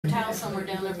tile somewhere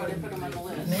down there, but I put them on the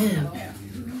list. Man.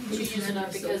 So she used it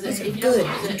up because if you good.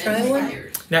 don't use it, Try it one?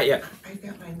 expires. Not yet.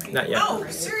 Not yet. Oh,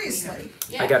 seriously?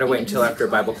 Yeah. I gotta wait until after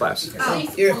Bible class. Oh.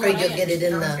 You're afraid you'll get it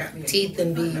in the teeth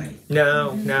and be...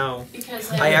 No, no.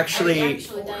 Because I actually,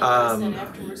 done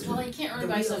afterwards. Well, you can't really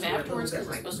buy stuff afterwards because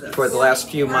it's supposed to be For the last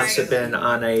few months, have been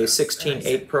on a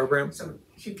 16-8 program,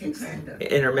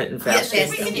 intermittent fasting.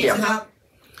 fasting. Yeah.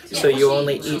 So you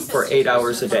only eat for 8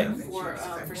 hours a day. For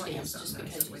stamps, just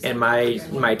because you And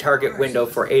my target window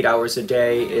for 8 hours a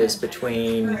day is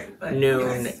between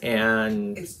noon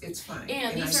and and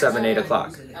these 7, are 8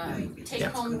 o'clock. Take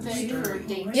home thing for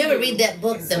day You ever read that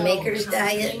book, The Maker's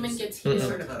Diet? Damon gets his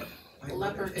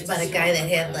leopard. It's about a guy that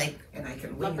had like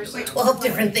leprosy. 12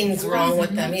 different things wrong with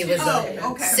him. He was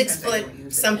a 6 foot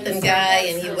something guy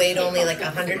and he weighed only like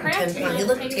 110 pounds. He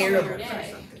looked terrible.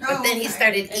 But then he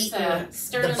started eating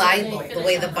the Bible, the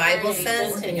way the Bible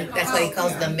says, and that's why he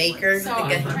calls the Maker,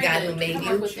 the God who made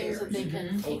you.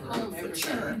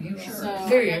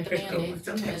 Very interesting.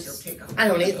 I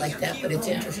don't eat like that, but it's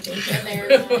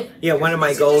interesting. Yeah, one of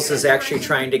my goals is actually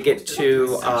trying to get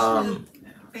to,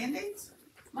 Band-Aids?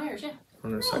 Myers, yeah.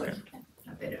 hold on a second.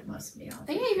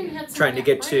 They even had some Trying to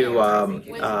get to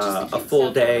a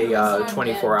full day,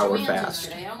 24-hour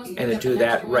fast, and to do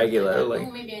that regularly.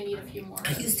 Maybe I need a few more.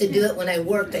 I used to do it when I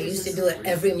worked. I used to do it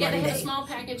every Yeah, they have a Monday. small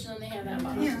package and then they have that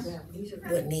box.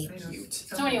 Wouldn't eat.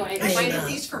 So anyway, I I did know.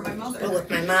 these for my mother. But with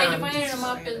my I mom, divided them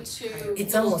up into.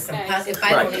 it's almost bags. impossible. If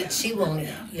I don't eat, she won't eat,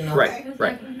 you know? Right,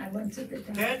 right.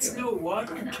 That's no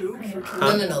water too?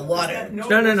 No, water. No.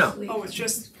 Oh, it's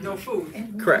just no food?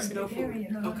 Correct. No food,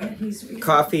 okay.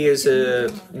 Coffee is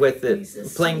with it,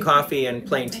 plain coffee and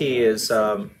plain tea is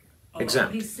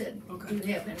exempt. What's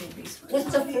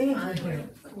the fruit on here?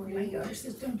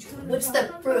 What's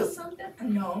the fruit?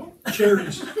 No.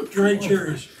 Cherries, dried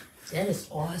cherries. That is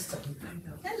awesome.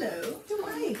 Hello.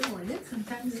 Why?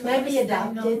 Sometimes Might be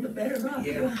adopted. the better off.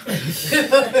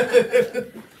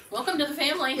 Welcome to the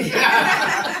family.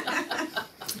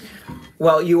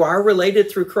 Well, you are related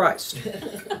through Christ.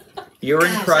 You're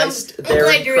in Christ, I'm they're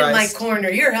glad in you're in my Christ. corner.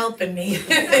 You're helping me.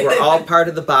 We're all part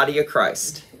of the body of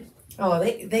Christ. Oh,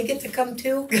 they get to come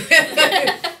too?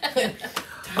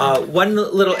 One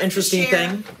little interesting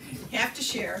thing. Have to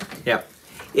share. Yep.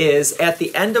 Is at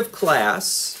the end of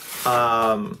class,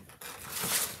 I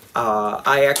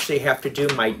actually have to do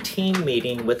my team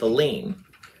meeting with Aline.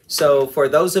 So for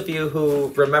those of you who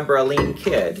remember Aline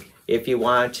Kidd, if you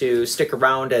want to stick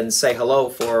around and say hello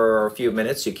for a few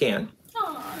minutes, you can.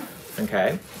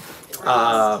 Okay.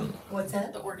 What's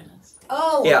that? The organist.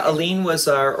 Oh. Yeah, Aline was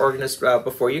our organist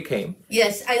before you came.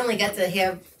 Yes, I only got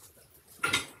to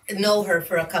know her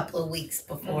for a couple of weeks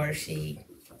before she,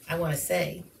 I want to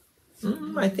say.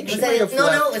 I think she Was might that have no,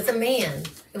 left. it was a man.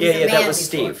 It was Yeah, a yeah, man that was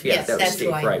before. Steve. Yeah, yes, that was that's Steve,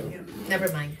 who I right. knew.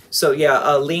 Never mind. So yeah,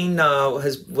 Aline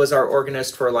was our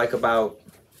organist for like about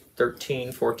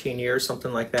 13, 14 years,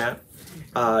 something like that.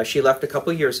 She left a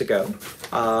couple years ago.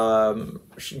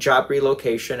 Job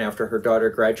relocation after her daughter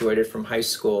graduated from high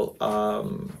school.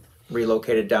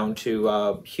 Relocated down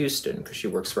to Houston because she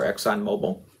works for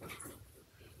ExxonMobil.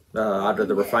 Out of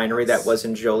the refinery that was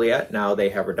in Joliet. Now they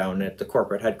have her down at the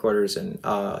corporate headquarters in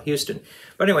Houston.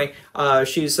 But anyway,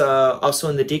 she's also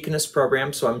in the deaconess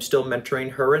program, so I'm still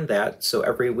mentoring her in that. So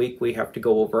every week we have to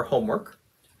go over homework.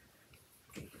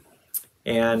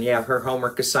 And yeah, her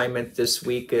homework assignment this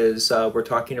week is we're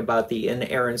talking about the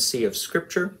inerrancy of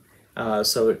Scripture.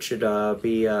 So it should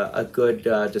be a good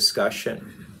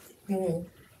discussion. Mm.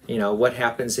 You know, what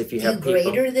happens if you have people... You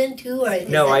grade her then too? Or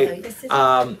No,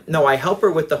 I help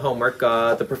her with the homework.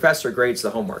 The professor grades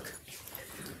the homework.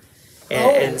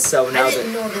 And so now I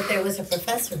didn't know that there was a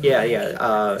professor.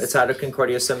 Yeah. It's out of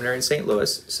Concordia Seminary in St.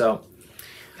 Louis. So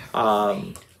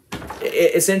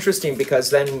it's interesting because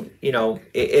then, you know,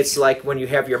 it's like when you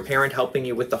have your parent helping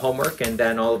you with the homework and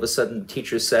then all of a sudden the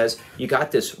teacher says, you got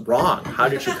this wrong. How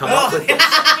did you come up with this?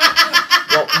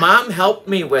 Well, Mom helped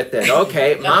me with it.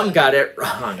 Okay, Mom got it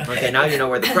wrong. Okay, now you know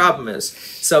where the problem is.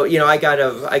 So, you know, I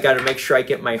gotta make sure I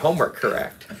get my homework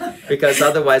correct, because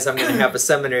otherwise I'm going to have a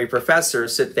seminary professor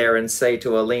sit there and say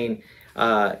to Aline,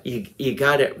 you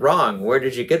got it wrong. Where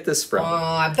did you get this from? Oh,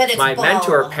 I bet it's my ball.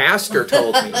 mentor pastor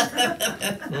told me.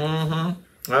 Mm-hmm.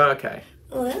 Okay.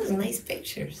 Oh, that was nice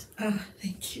pictures. Oh,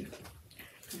 thank you.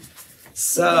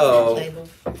 So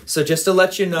just to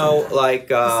let you know,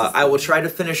 like, I will try to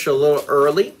finish a little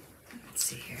early. Let's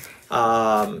see here.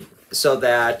 So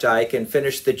that I can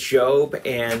finish the Job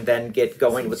and then get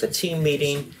going with the team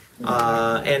meeting.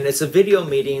 And it's a video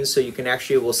meeting, so you can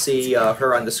actually will see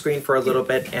her on the screen for a little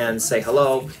bit and say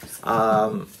hello.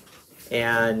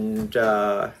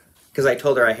 because I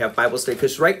told her I have Bible study,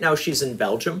 because right now she's in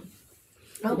Belgium.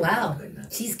 Oh, wow.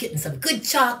 She's getting some good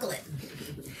chocolate.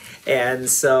 And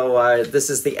so this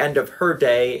is the end of her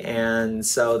day, and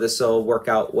so this will work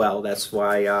out well. That's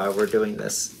why we're doing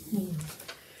this.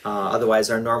 Otherwise,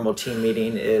 our normal team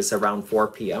meeting is around 4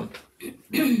 p.m.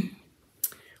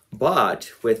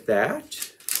 But with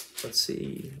that, let's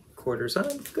see, quarters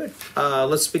on, good.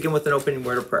 Let's begin with an opening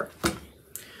word of prayer.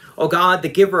 O God, the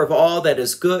giver of all that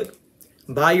is good,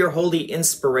 by your holy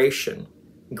inspiration,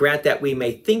 grant that we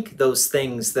may think those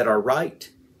things that are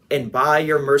right, and by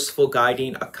your merciful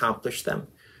guiding accomplish them.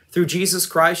 Through Jesus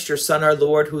Christ, your Son, our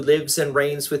Lord, who lives and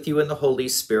reigns with you in the Holy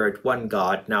Spirit, one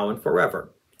God, now and forever.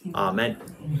 Amen.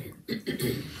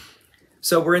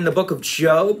 So we're in the book of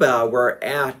Job. We're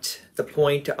at the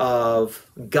point of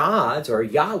God's, or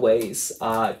Yahweh's,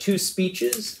 2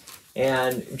 speeches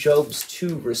and Job's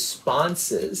 2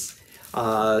 responses.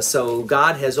 So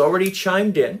God has already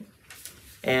chimed in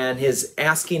and is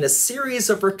asking a series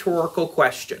of rhetorical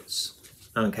questions.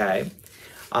 Okay,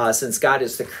 since God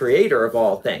is the creator of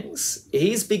all things,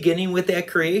 he's beginning with that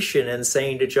creation and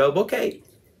saying to Job, okay,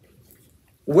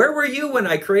 where were you when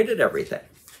I created everything?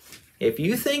 If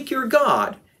you think you're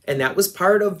God, and that was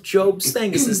part of Job's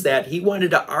things, is that he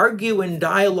wanted to argue and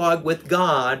dialogue with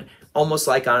God almost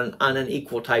like on an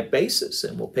equal type basis.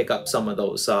 And we'll pick up some of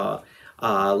those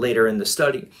later in the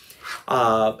study.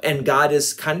 And God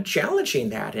is kind of challenging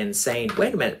that and saying,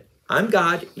 wait a minute, I'm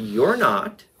God, you're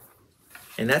not.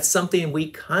 And that's something we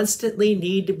constantly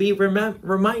need to be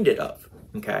reminded of,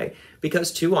 okay?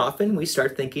 Because too often we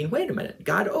start thinking, wait a minute,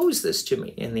 God owes this to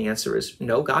me. And the answer is,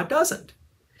 no, God doesn't.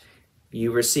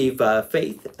 You receive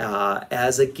faith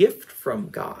as a gift from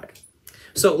God.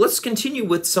 So let's continue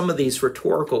with some of these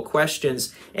rhetorical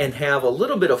questions and have a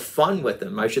little bit of fun with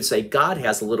them. I should say God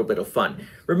has a little bit of fun.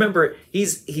 Remember,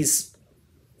 he's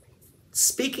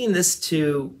speaking this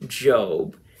to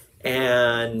Job,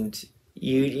 and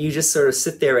you just sort of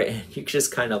sit there and you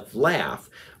just kind of laugh.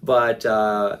 But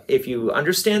if you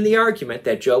understand the argument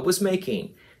that Job was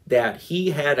making, that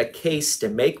he had a case to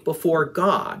make before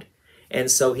God, and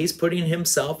so he's putting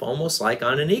himself almost like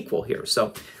on an equal here.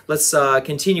 So let's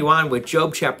continue on with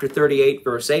Job chapter 38,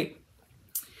 verse 8.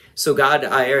 So God,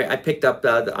 I picked up,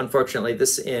 unfortunately,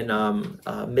 this in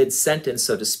mid-sentence,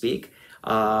 so to speak.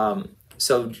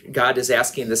 So God is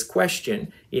asking this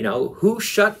question, you know, who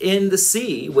shut in the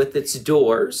sea with its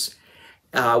doors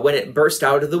when it burst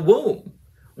out of the womb?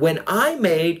 When I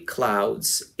made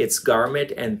clouds its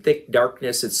garment and thick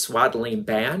darkness its swaddling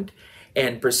band,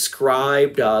 and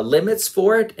prescribed limits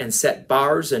for it, and set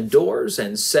bars and doors,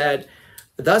 and said,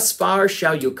 thus far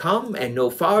shall you come, and no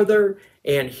farther,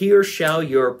 and here shall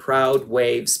your proud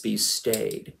waves be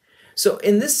stayed. So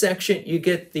in this section, you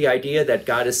get the idea that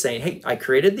God is saying, hey, I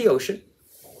created the ocean,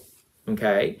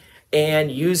 okay, and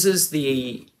uses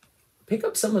pick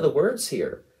up some of the words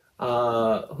here,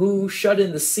 who shut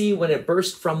in the sea when it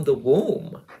burst from the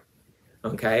womb,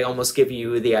 okay, almost give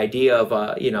you the idea of,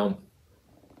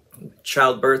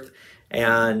 childbirth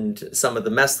and some of the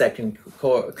mess that can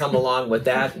come along with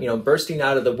that, bursting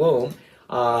out of the womb.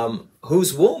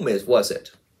 Whose womb was it?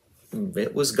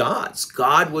 It was God's.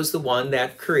 God was the one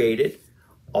that created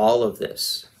all of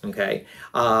this, okay?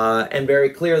 And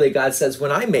very clearly God says,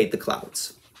 when I made the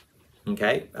clouds,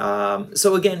 okay?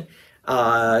 So again,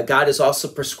 God is also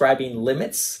prescribing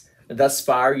limits. Thus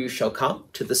far you shall come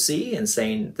to the sea, and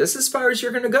saying, this is as far as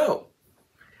you're going to go.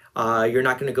 You're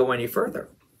not going to go any further.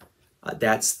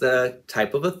 That's the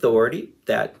type of authority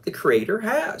that the Creator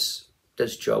has.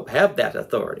 Does Job have that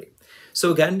authority?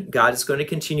 So again, God is going to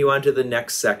continue on to the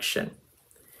next section.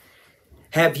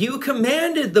 Have you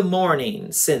commanded the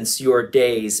morning since your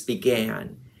days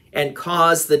began, and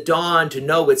caused the dawn to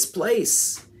know its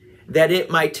place, that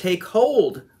it might take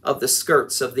hold of the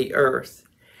skirts of the earth,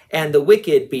 and the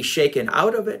wicked be shaken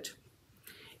out of it?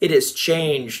 It is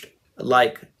changed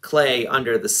like clay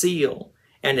under the seal,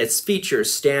 and its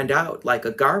features stand out like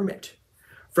a garment.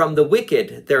 From the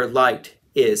wicked their light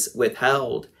is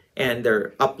withheld, and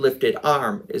their uplifted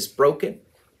arm is broken.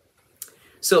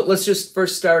 So let's just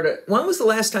first start. When was the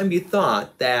last time you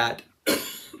thought that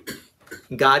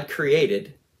God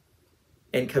created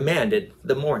and commanded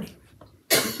the morning?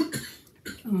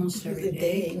 Almost every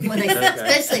day.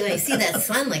 Especially when I see that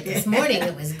sun like this morning,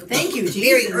 it was Thank you,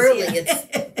 very Jesus. early.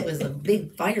 It was a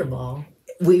big fireball.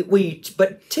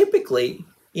 But typically,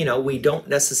 we don't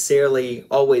necessarily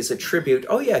always attribute,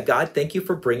 oh yeah, God, thank you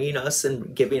for bringing us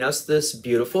and giving us this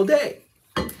beautiful day.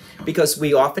 Because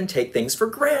we often take things for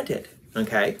granted,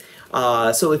 okay?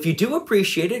 So if you do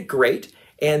appreciate it, great.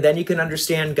 And then you can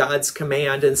understand God's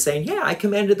command and saying, yeah, I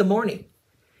commanded the morning.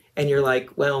 And you're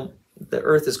like, well, the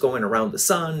earth is going around the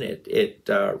sun, it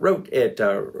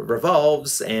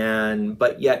revolves,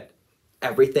 but yet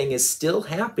everything is still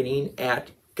happening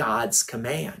at God's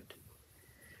command.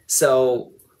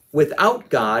 So without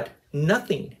God,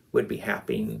 nothing would be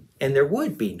happening, and there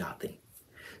would be nothing.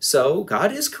 So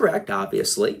God is correct,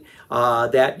 obviously,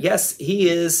 that yes, he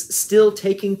is still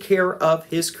taking care of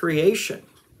his creation.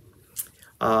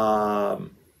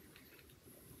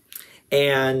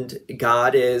 And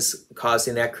God is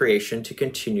causing that creation to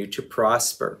continue to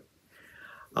prosper.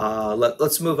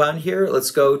 Let's move on here.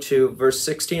 Let's go to verse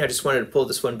 16. I just wanted to pull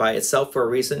this one by itself for a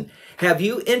reason. Have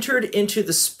you entered into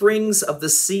the springs of the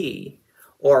sea,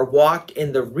 or walked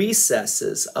in the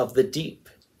recesses of the deep?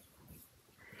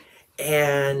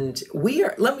 And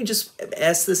let me just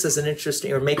ask this as an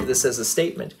interesting, or make this as a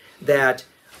statement, that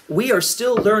we are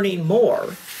still learning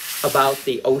more about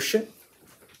the ocean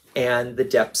and the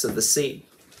depths of the sea.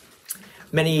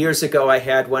 Many years ago, I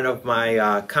had one of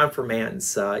my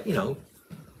confirmands,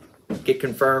 get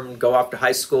confirmed, go off to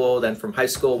high school, then from high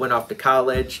school went off to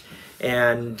college,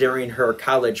 and during her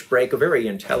college break, a very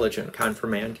intelligent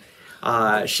confirmand,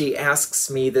 she asks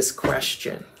me this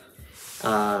question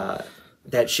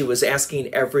that she was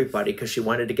asking everybody because she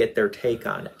wanted to get their take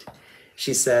on it.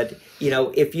 She said,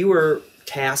 if you were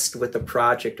tasked with the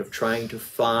project of trying to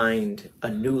find a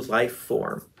new life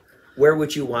form, where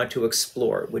would you want to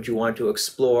explore? Would you want to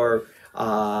explore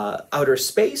outer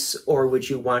space, or would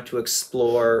you want to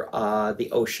explore the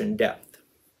ocean depth?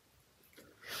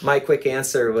 My quick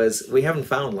answer was, we haven't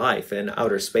found life in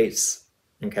outer space,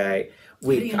 okay?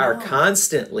 We are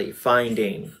constantly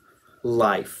finding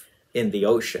life in the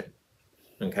ocean,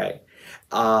 okay?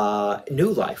 New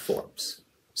life forms.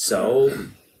 So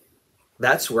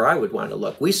that's where I would want to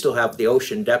look. We still have the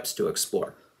ocean depths to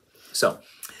explore. So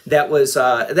that was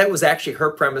actually her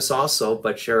premise also,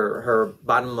 but her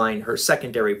bottom line, her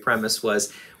secondary premise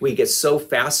was, we get so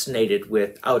fascinated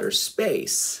with outer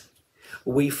space,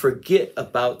 we forget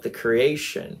about the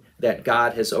creation that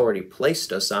God has already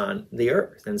placed us on the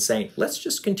earth, and saying, let's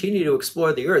just continue to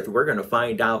explore the earth. We're going to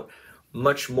find out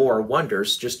much more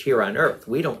wonders just here on earth.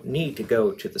 We don't need to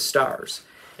go to the stars.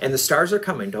 And the stars are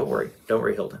coming. Don't worry,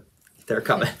 Hilda. They're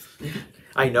coming.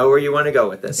 I know where you want to go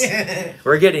with this.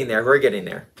 We're getting there. We're getting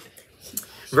there.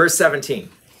 Verse 17.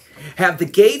 Have the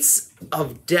gates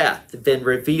of death been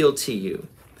revealed to you?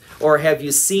 Or have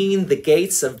you seen the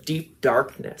gates of deep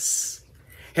darkness?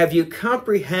 Have you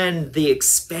comprehended the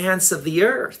expanse of the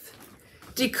earth?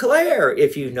 Declare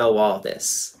if you know all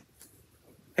this.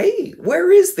 Hey,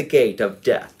 where is the gate of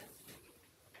death?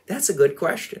 That's a good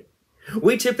question.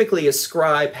 We typically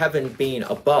ascribe heaven being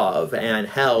above and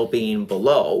hell being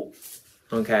below.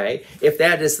 Okay, if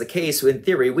that is the case, in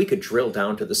theory, we could drill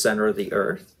down to the center of the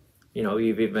earth.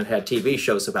 You've even had TV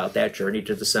shows about that journey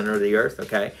to the center of the earth,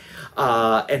 okay,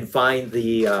 and find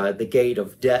the gate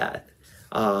of death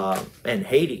and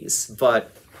Hades.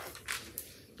 But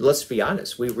let's be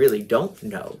honest, we really don't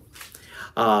know.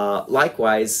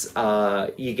 Likewise,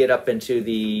 you get up into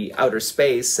the outer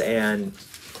space, and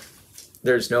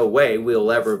there's no way we'll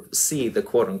ever see the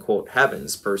quote-unquote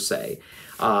heavens, per se,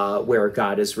 where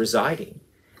God is residing.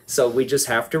 So we just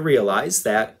have to realize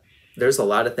that there's a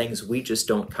lot of things we just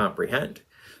don't comprehend.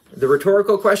 The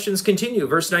rhetorical questions continue.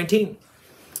 Verse 19.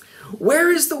 Where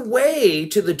is the way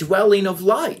to the dwelling of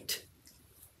light?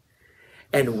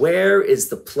 And where is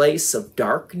the place of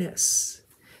darkness,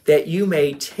 that you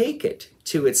may take it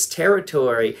to its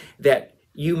territory, that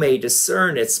you may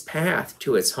discern its path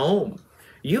to its home?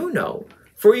 You know,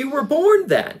 for you were born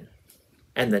then,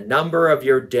 and the number of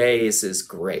your days is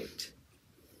great.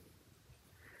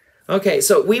 Okay,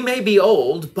 so we may be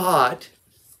old, but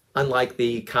unlike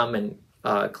the common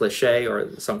cliche,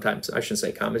 or sometimes, I shouldn't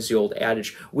say common, it's the old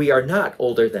adage, we are not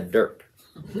older than dirt.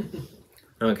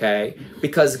 Okay,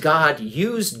 because God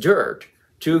used dirt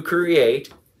to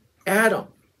create Adam.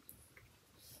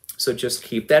 So just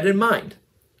keep that in mind.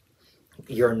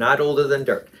 You're not older than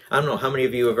dirt. I don't know how many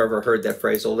of you have ever heard that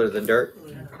phrase, older than dirt.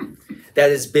 That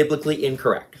is biblically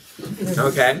incorrect.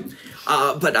 Okay?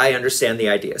 But I understand the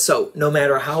idea. So no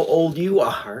matter how old you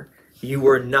are, you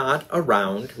were not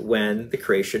around when the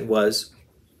creation was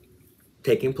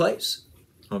taking place.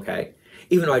 Okay?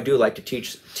 Even though I do like to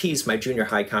tease my junior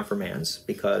high confirmands,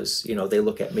 because, they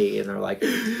look at me and they're like,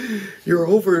 you're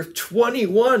over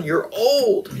 21, you're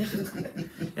old.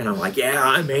 And I'm like, yeah,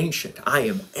 I'm ancient. I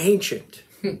am ancient.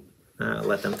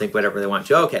 Let them think whatever they want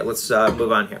to. Okay, let's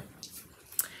move on here.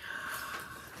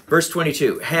 Verse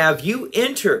 22, have you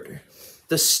entered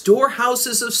the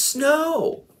storehouses of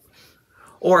snow,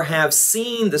 or have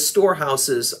seen the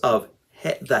storehouses of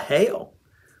the hail,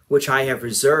 which I have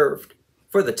reserved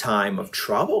for the time of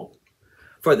trouble?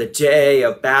 for the day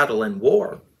of battle and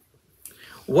war.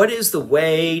 What is the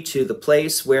way to the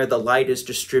place where the light is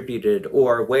distributed,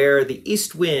 or where the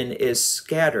east wind is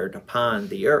scattered upon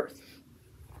the earth?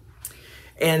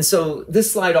 And so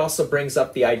this slide also brings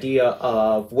up the idea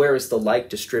of where is the light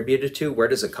distributed to? Where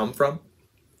does it come from?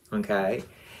 Okay.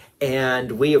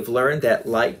 And we have learned that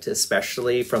light,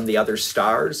 especially from the other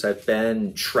stars, have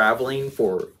been traveling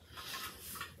for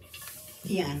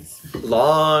Eons.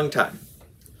 long time.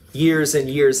 Years and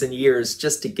years and years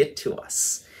just to get to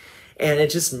us. And it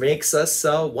just makes us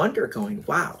wonder, going,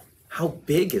 wow, how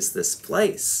big is this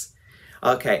place?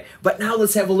 Okay, but now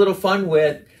let's have a little fun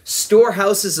with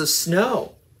storehouses of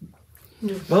snow.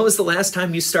 When was the last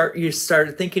time you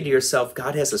started thinking to yourself,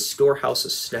 God has a storehouse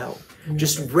of snow,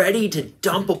 just ready to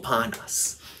dump upon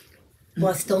us?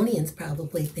 Bostonians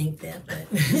probably think that, but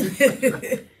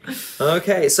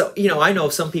Okay, so, I know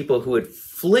some people who would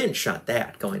flinch at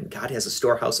that, going, God has a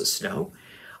storehouse of snow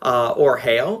or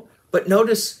hail. But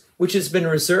notice, which has been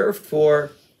reserved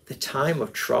for the time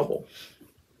of trouble.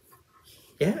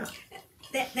 Yeah.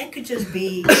 That could just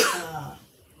be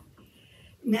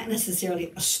not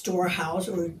necessarily a storehouse,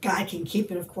 or God can keep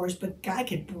it, of course, but God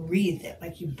could breathe it,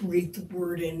 like He breathed the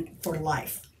word in for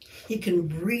life. He can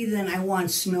breathe in, I want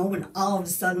snow, and all of a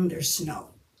sudden there's snow.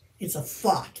 It's a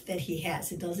thought that He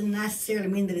has. It doesn't necessarily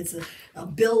mean that it's a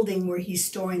building where He's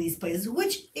storing these places,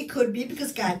 which it could be,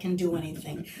 because God can do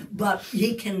anything. But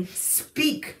He can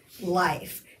speak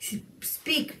life,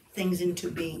 speak things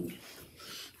into being.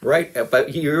 Right,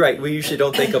 but you're right. We usually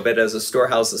don't think of it as a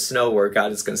storehouse of snow where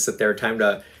God is going to sit there, time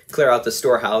to clear out the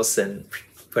storehouse and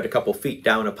put a couple feet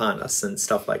down upon us and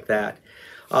stuff like that.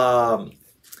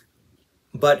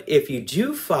 But if you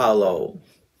do follow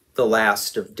the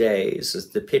last of days as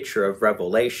the picture of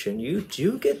Revelation, you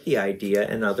do get the idea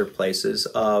in other places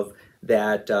of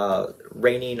that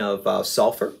raining of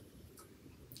sulfur.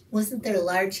 wasn't there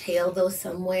large hail though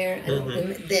somewhere? I don't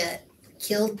remember, that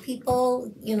killed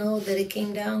people, that it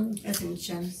came down? That's in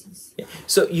Genesis. Yeah.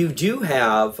 So you do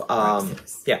have,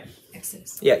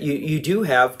 Exodus. Yeah, you do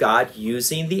have God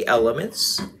using the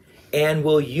elements, and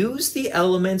will use the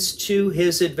elements to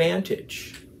His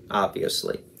advantage,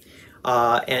 obviously.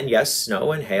 And yes,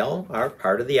 snow and hail are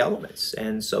part of the elements,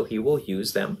 and so He will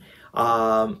use them,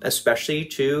 especially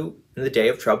in the day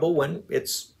of trouble when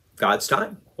it's God's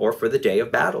time, or for the day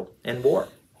of battle and war.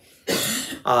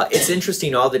 It's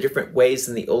interesting all the different ways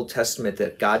in the Old Testament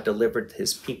that God delivered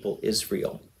His people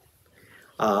Israel.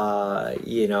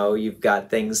 You've got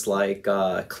things like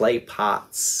clay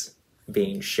pots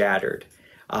being shattered.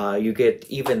 You get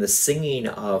even the singing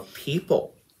of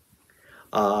people.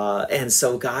 And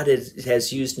so God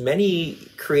has used many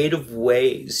creative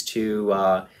ways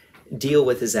to deal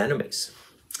with His enemies.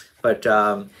 But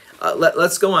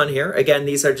let's go on here. Again,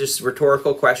 these are just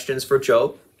rhetorical questions for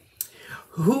Job.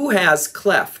 Who has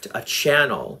cleft a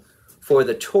channel for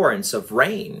the torrents of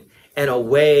rain, and a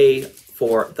way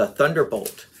for the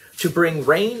thunderbolt, to bring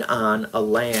rain on a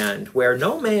land where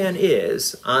no man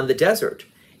is, on the desert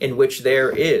in which there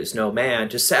is no man,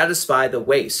 to satisfy the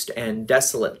waste and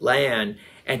desolate land,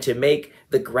 and to make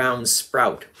the ground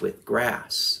sprout with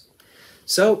grass?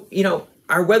 So,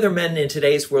 our weathermen in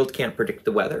today's world can't predict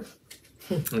the weather.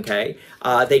 Okay?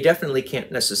 They definitely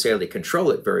can't necessarily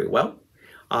control it very well.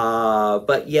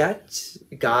 But yet,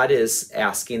 God is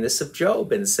asking this of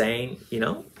Job and saying,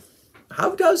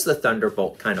 how does the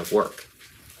thunderbolt kind of work?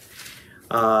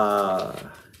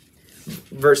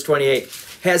 Verse 28,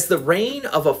 has the rain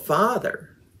of a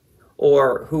father,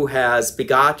 or who has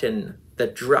begotten the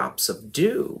drops of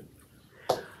dew,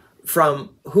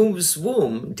 from whose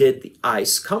womb did the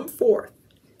ice come forth,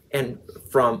 and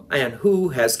who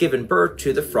has given birth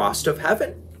to the frost of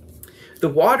heaven? The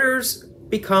waters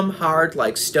become hard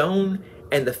like stone,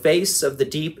 and the face of the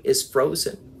deep is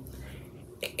frozen.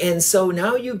 And so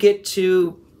now you get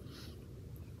to,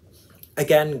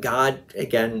 God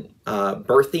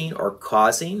birthing or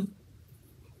causing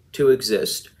to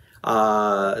exist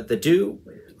the dew,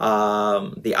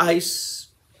 the ice,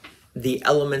 the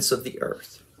elements of the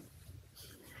earth.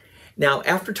 Now,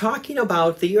 after talking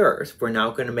about the earth, we're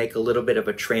now going to make a little bit of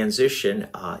a transition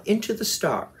into the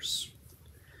stars.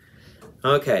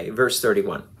 Okay, verse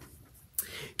 31.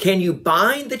 Can you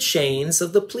bind the chains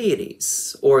of the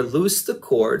Pleiades, or loose the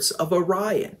cords of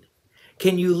Orion?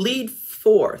 Can you lead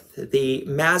forth the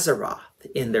Mazzaroth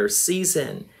in their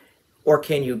season, or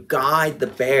can you guide the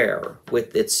bear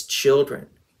with its children?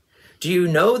 Do you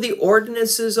know the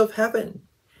ordinances of heaven?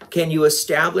 Can you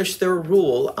establish their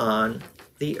rule on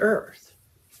the earth?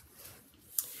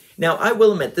 Now, I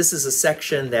will admit, this is a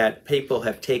section that people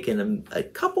have taken a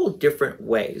couple different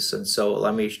ways. And so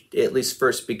let me at least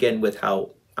first begin with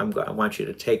how I want you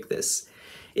to take this.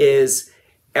 Is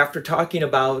after talking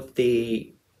about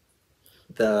the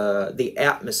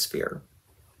atmosphere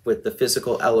with the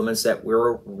physical elements that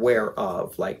we're aware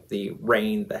of, like the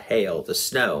rain, the hail, the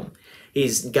snow,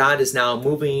 God is now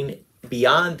moving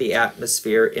beyond the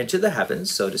atmosphere into the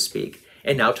heavens, so to speak,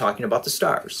 and now talking about the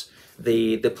stars.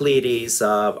 The Pleiades,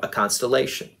 a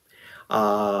constellation.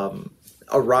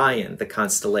 Orion, the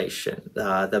constellation.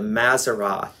 The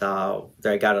Mazzaroth.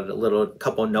 I got a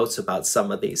couple notes about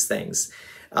some of these things.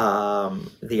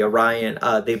 The Orion,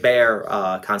 the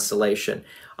Bear constellation.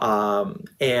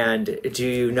 And do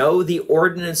you know the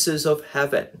ordinances of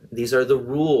heaven? These are the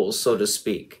rules, so to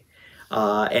speak.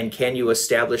 And can you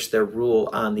establish their rule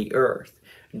on the earth?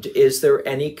 Is there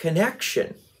any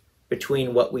connection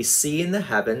between what we see in the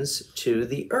heavens to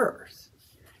the earth?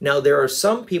 Now, there are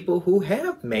some people who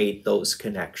have made those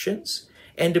connections.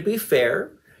 And to be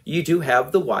fair, you do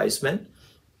have the wise men,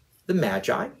 the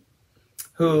Magi,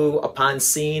 who, upon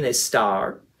seeing a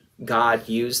star, God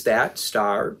used that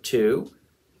star to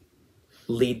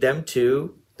lead them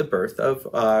to the birth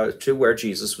of, to where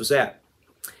Jesus was at.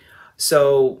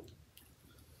 So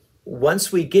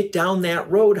once we get down that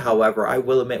road, however, I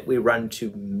will admit we run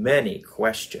into many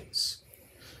questions.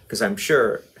 Because I'm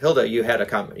sure, Hilda, you had a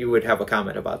comment. You would have a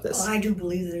comment about this. Well, I do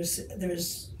believe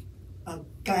there's God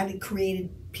that created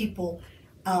people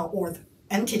or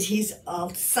entities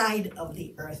outside of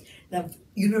the earth. The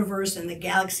universe and the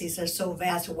galaxies are so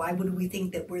vast. Why would we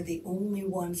think that we're the only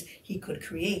ones he could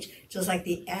create? Just like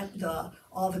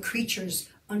all the creatures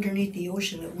underneath the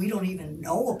ocean that we don't even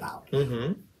know about.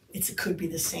 Mm-hmm. It could be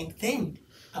the same thing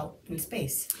out in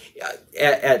space.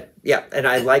 Yeah, and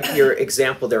I like your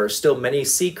example. There are still many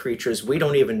sea creatures we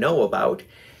don't even know about.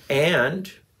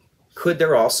 And could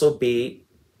there also be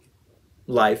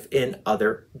life in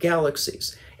other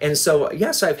galaxies? And so,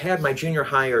 yes, I've had my junior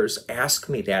hires ask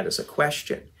me that as a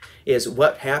question, is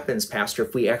what happens, Pastor,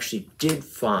 if we actually did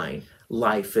find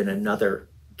life in another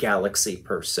galaxy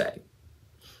per se?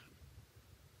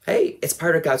 Hey, it's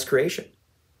part of God's creation.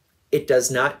 It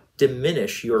does not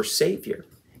diminish your Savior.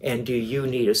 And do you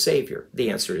need a Savior? The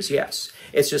answer is yes.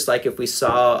 It's just like if we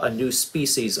saw a new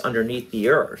species underneath the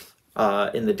earth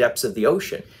in the depths of the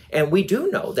ocean. And we do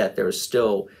know that there's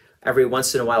still, every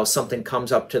once in a while, something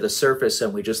comes up to the surface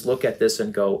and we just look at this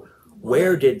and go,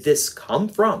 where did this come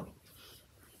from?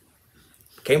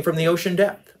 It came from the ocean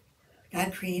depth.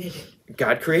 God created it.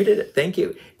 God created it. Thank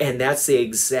you. And that's the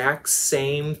exact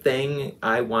same thing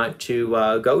I want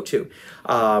to go to.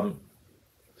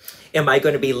 Am I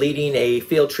going to be leading a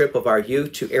field trip of our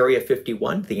youth to Area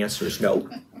 51? The answer is no.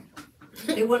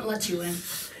 They wouldn't let you in.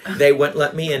 They wouldn't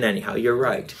let me in anyhow. You're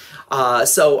right.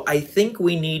 So I think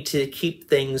we need to keep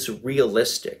things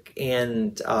realistic.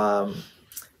 And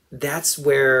that's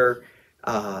where,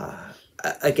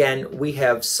 again, we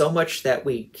have so much that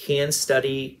we can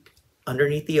study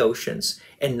underneath the oceans,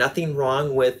 and nothing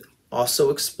wrong with also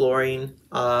exploring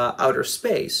outer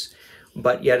space.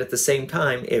 But yet at the same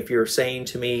time, if you're saying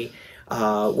to me,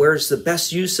 where's the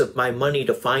best use of my money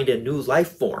to find a new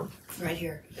life form? Right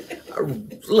here.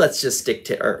 Let's just stick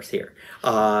to Earth here.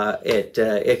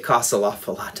 It costs an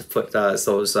awful lot to put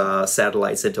those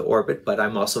satellites into orbit, but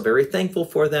I'm also very thankful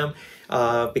for them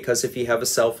because if you have a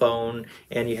cell phone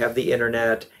and you have the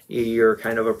internet, you're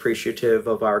kind of appreciative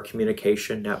of our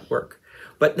communication network.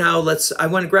 But now I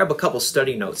want to grab a couple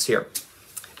study notes here.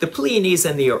 The Pleiades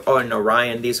and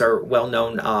Orion, these are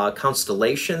well-known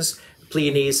constellations.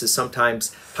 Pleiades is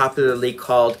sometimes popularly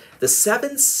called the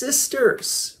Seven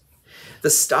Sisters. The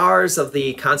stars of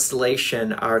the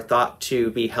constellation are thought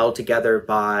to be held together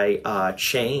by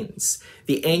chains.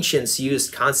 The ancients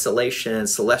used constellation and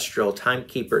celestial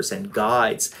timekeepers and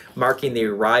guides, marking the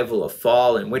arrival of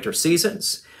fall and winter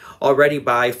seasons. Already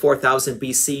by 4000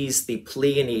 BCs, the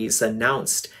Pleiades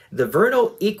announced the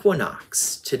vernal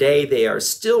equinox. Today, they are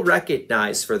still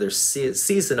recognized for their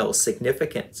seasonal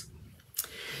significance.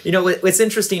 You know, what's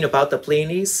interesting about the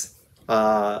Pleiades,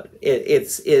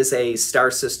 it is a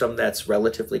star system that's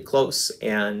relatively close,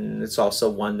 and it's also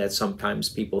one that sometimes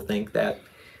people think that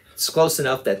it's close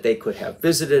enough that they could have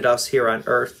visited us here on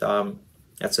Earth.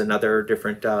 That's another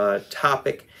different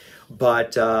topic,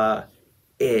 but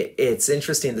it's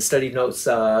interesting. The study notes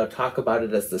talk about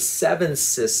it as the Seven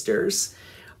Sisters.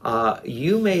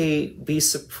 You may be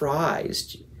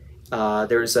surprised.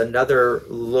 There's another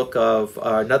look of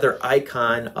another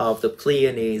icon of the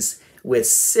Pleiades with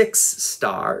 6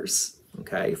 stars.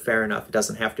 Okay, fair enough. It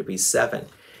doesn't have to be 7.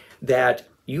 That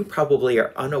you probably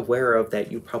are unaware of,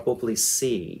 that you probably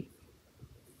see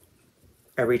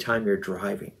every time you're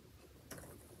driving.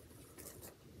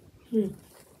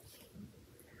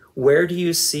 Where do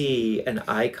you see an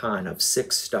icon of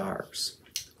 6 stars?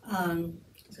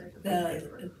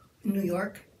 The New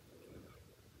York,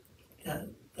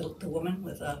 the woman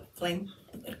with a flame.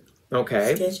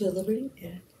 Okay. Statue of Liberty?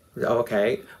 Yeah.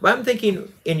 Okay. Well, I'm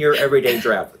thinking in your everyday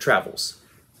travels.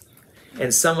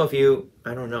 And some of you,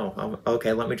 I don't know.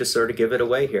 Okay, let me just sort of give it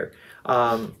away here.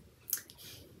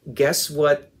 Guess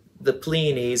what the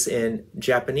Pleiades in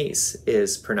Japanese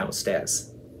is pronounced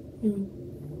as?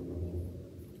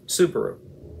 Subaru.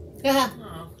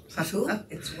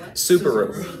 It's what?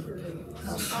 Subaru.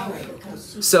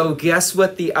 So guess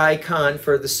what the icon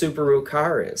for the Subaru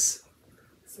car is?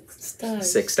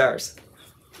 6 stars.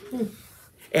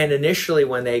 And initially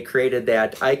when they created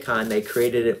that icon, they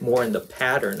created it more in the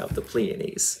pattern of the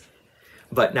Pleiades.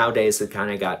 But nowadays it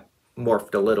kind of got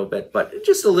morphed a little bit, but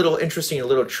just a little interesting, a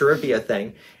little trivia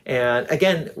thing. And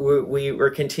again, we're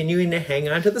continuing to hang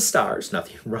on to the stars,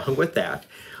 nothing wrong with that.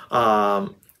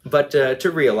 But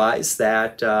to realize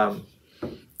that,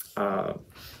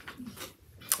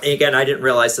 again, I didn't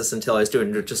realize this until I was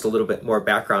doing just a little bit more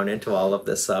background into all of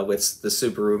this with the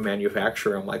Subaru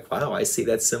manufacturer. I'm like, wow, I see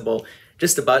that symbol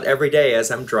just about every day as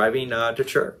I'm driving to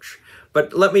church.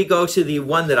 But let me go to the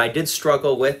one that I did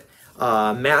struggle with,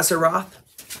 Maseroth.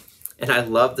 And I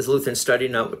love this Lutheran study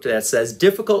note that says,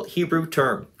 difficult Hebrew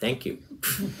term. Thank you.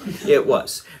 It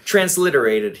was.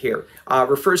 Transliterated here.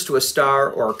 Refers to a star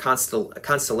or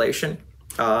constellation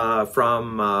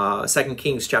from 2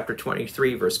 Kings chapter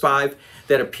 23, verse 5,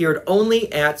 that appeared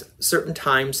only at certain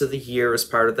times of the year as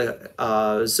part of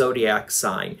the zodiac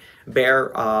sign.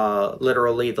 Bear,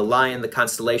 literally the lion, the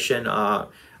constellation,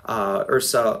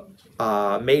 Ursa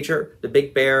Major, the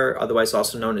Big Bear, otherwise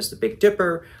also known as the Big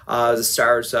Dipper, the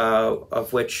stars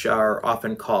of which are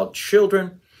often called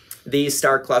children. These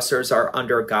star clusters are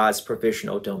under God's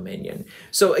provisional dominion.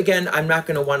 So again, I'm not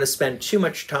going to want to spend too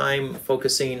much time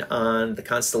focusing on the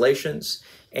constellations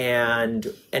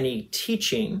and any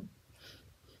teaching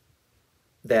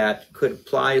that could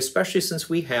apply, especially since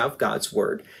we have God's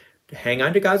Word, to hang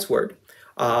on to God's Word.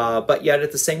 But yet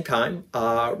at the same time,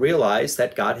 realize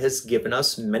that God has given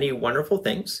us many wonderful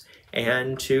things,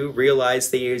 and to realize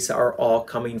these are all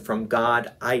coming from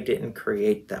God. I didn't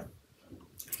create them.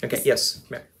 Okay, yes,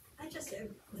 Mary.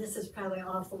 This is probably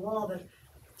off the wall, but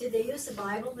did they use the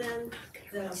Bible then,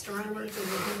 the astronomers and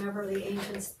whomever, the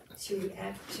ancients, to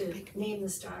name the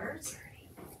stars?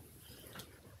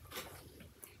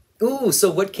 Ooh, so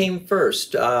what came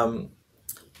first? The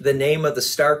name of the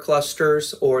star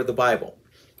clusters or the Bible?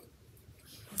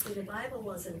 See, the Bible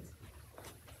wasn't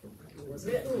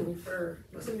written for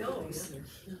who knows.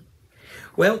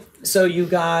 Well, so you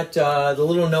got the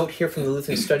little note here from the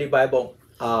Lutheran Study Bible.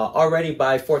 Already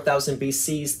by 4000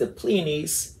 BC's, the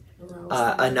Pleiades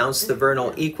announced the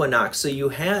vernal equinox. So you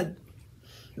had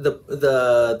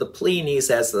the Pleiades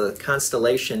as the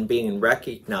constellation being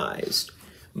recognized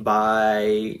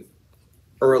by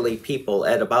early people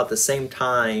at about the same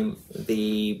time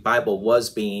the Bible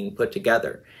was being put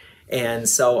together. And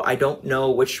so I don't know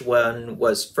which one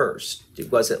was first.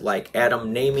 Was it like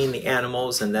Adam naming the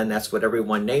animals and then that's what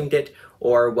everyone named it?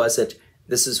 Or was it,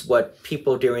 this is what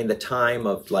people during the time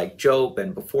of like Job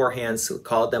and beforehand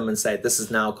called them and said, this is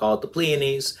now called the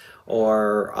Pleiades,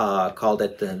 or called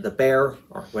it the bear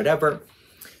or whatever.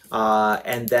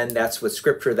 And then that's what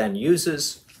scripture then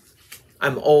uses.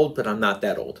 I'm old, but I'm not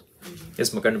that old, is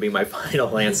going to be my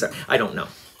final answer. I don't know.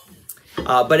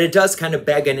 But it does kind of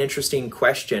beg an interesting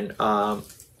question.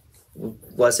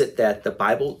 Was it that the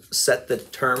Bible set the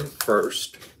term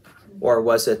first, or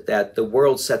was it that the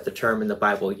world set the term and the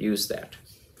Bible used that?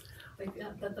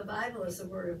 But the Bible is the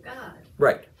Word of God.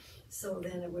 Right. So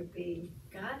then it would be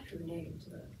God who named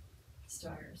the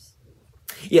stars.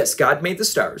 Yes, God made the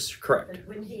stars, correct. But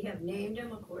wouldn't he have named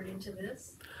them according to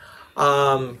this?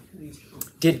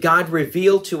 Did God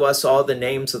reveal to us all the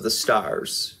names of the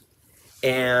stars?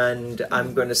 And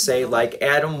I'm going to say, like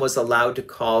Adam was allowed to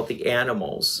call the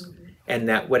animals, and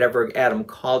that whatever Adam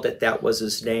called it, that was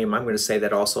his name. I'm going to say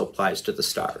that also applies to the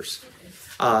stars.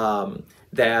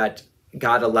 That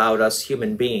God allowed us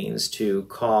human beings to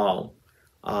call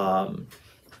the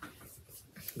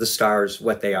stars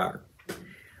what they are.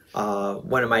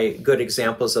 One of my good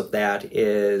examples of that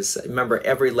is, remember,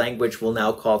 every language will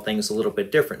now call things a little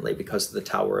bit differently because of the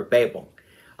Tower of Babel.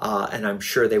 And I'm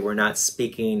sure they were not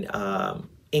speaking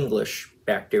English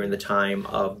back during the time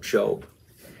of Job.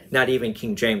 Not even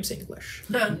King James English.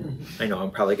 I know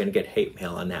I'm probably going to get hate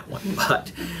mail on that one,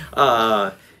 but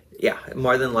yeah,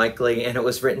 more than likely. And it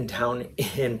was written down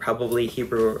in probably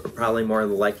Hebrew, or probably more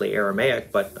likely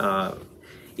Aramaic, but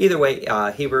either way,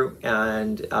 Hebrew,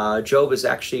 and Job is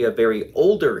actually a very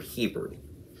older Hebrew.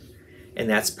 And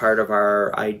that's part of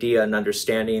our idea and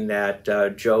understanding that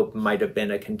Job might have been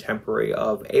a contemporary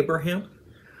of Abraham.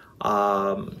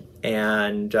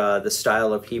 And the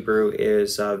style of Hebrew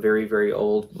is very, very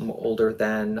old, older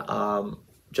than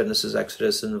Genesis,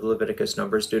 Exodus, and Leviticus,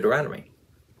 Numbers, Deuteronomy.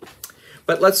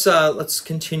 But let's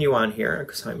continue on here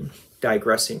because I'm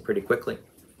digressing pretty quickly.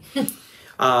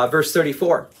 Verse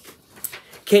 34.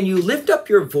 Can you lift up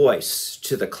your voice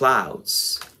to the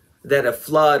clouds, that a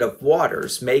flood of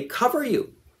waters may cover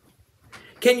you?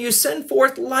 Can you send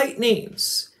forth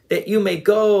lightnings, that you may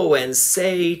go and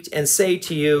say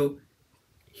to you,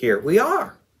 here we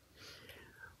are?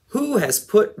 Who has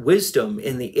put wisdom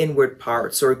in the inward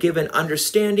parts, or given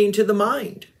understanding to the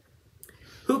mind?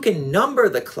 Who can number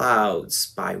the clouds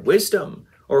by wisdom,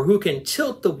 or who can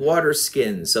tilt the water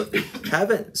skins of the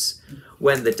heavens,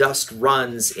 when the dust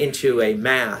runs into a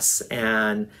mass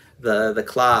and the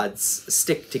clods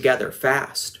stick together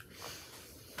fast?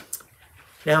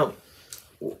 Now,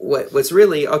 what's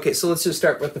really, okay, so let's just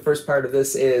start with the first part of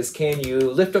this is, can you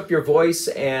lift up your voice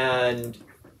and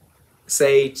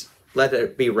say, let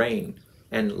it be rain,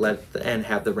 and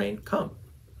have the rain come?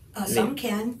 Some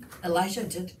can. Elijah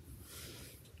did.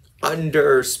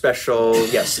 Under special,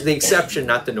 yes, the exception,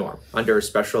 not the norm, under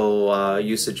special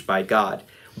usage by God.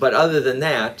 But other than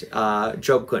that,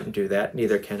 Job couldn't do that,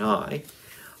 neither can I.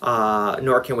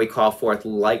 Nor can we call forth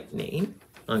lightning,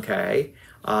 okay?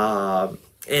 And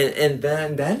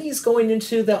then he's going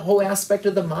into the whole aspect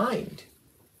of the mind.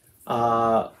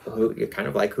 Who kind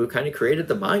of created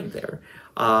the mind there.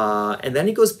 And then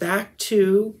he goes back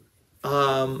to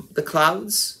the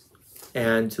clouds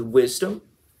and to wisdom,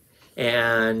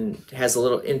 and has a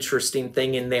little interesting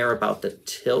thing in there about the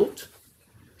tilt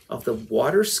of the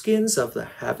water skins of the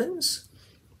heavens.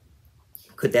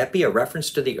 Could that be a reference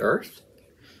to the earth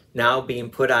now being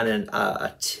put on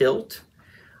a tilt?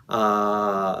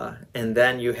 And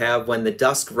then you have when the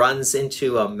dust runs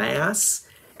into a mass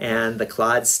and the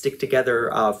clouds stick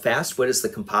together fast. What is the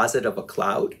composite of a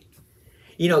cloud?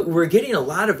 You know, we're getting a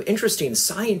lot of interesting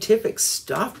scientific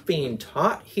stuff being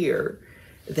taught here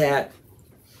that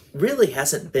really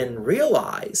hasn't been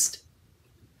realized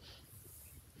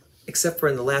except for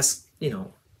in the last,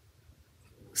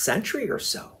 century or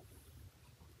so.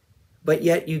 But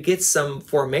yet you get some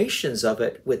formations of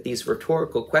it with these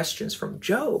rhetorical questions from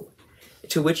Job,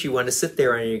 to which you want to sit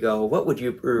there and you go, what would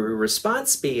your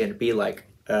response be? And be like,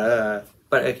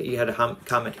 But you had a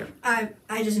comment here.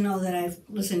 I just know that I've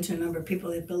listened to a number of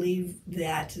people that believe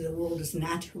that the world is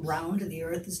not round, the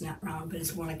earth is not round, but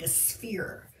it's more like a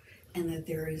sphere. And that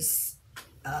there is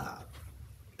a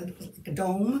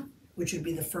dome, which would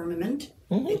be the firmament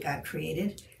that God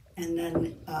created. And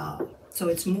then, so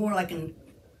it's more like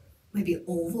maybe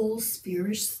oval,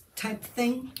 spherish type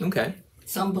thing. Okay.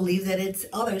 Some believe that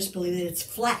others believe that it's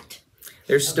flat.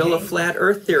 There's still a flat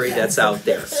earth theory that's out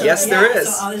there. Yes, there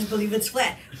is. So others believe it's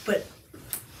flat. But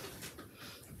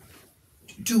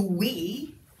do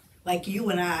we, like you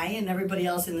and I and everybody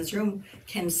else in this room,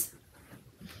 can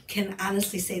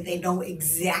honestly say they know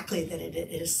exactly that it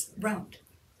is round?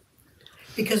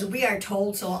 Because we are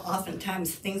told so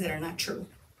oftentimes things that are not true.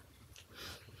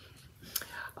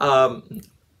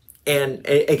 And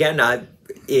again,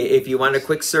 if you want to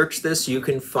quick search this, you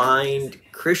can find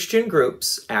Christian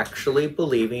groups actually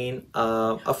believing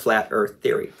a flat earth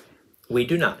theory. We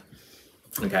do not.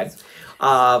 Okay.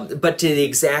 But to the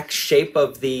exact shape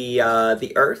of the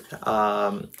earth,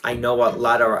 I know a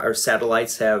lot of our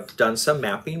satellites have done some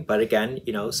mapping, but again,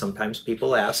 sometimes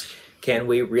people ask, can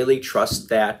we really trust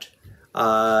that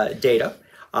data?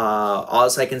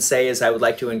 All I can say is I would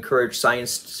like to encourage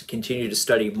science to continue to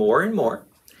study more and more.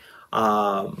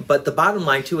 But the bottom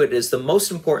line to it is the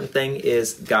most important thing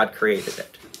is God created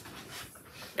it.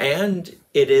 And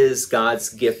it is God's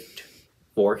gift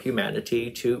for humanity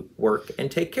to work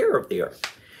and take care of the earth.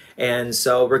 And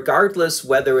so regardless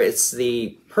whether it's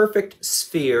the perfect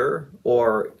sphere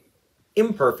or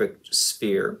imperfect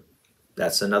sphere,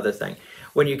 that's another thing.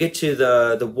 When you get to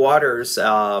the waters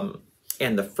and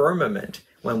the firmament,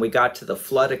 when we got to the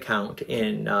flood account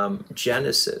in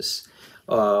Genesis,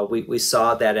 we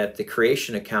saw that at the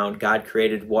creation account, God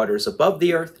created waters above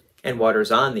the earth and waters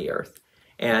on the earth.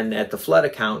 And at the flood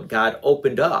account, God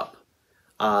opened up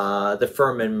the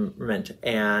firmament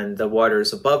and the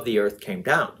waters above the earth came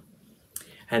down.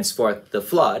 Henceforth, the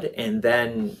flood. And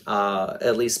then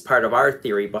at least part of our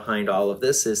theory behind all of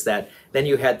this is that then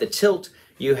you had the tilt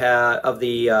of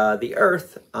the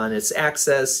earth on its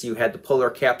axis, you had the polar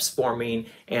caps forming,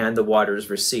 and the waters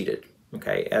receded,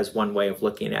 okay, as one way of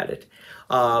looking at it.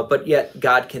 But yet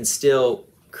God can still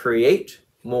create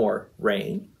more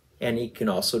rain, and he can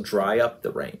also dry up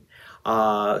the rain.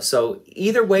 So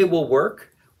either way will work.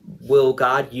 Will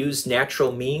God use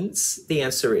natural means? The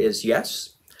answer is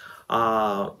yes.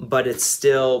 But it's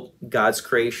still God's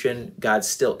creation. God's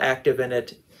still active in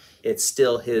it. It's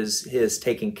still his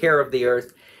taking care of the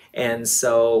earth. And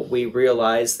so we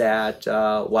realize that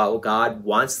while God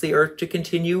wants the earth to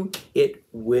continue, it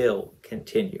will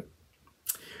continue.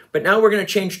 But now we're going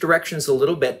to change directions a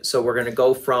little bit. So we're going to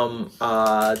go from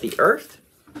the earth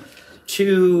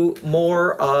to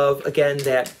more of, again,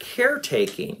 that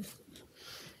caretaking.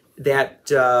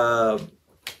 That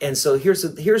and so here's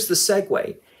the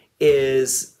segue.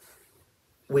 Is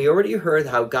we already heard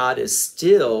how God is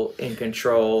still in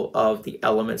control of the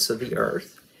elements of the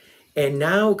earth. And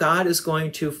now God is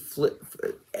going to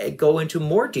go into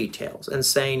more details and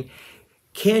saying,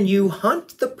 can you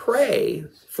hunt the prey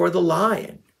for the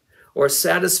lion or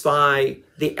satisfy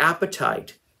the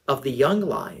appetite of the young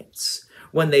lions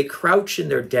when they crouch in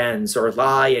their dens or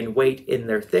lie in wait in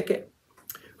their thicket?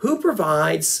 Who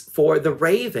provides for the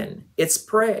raven its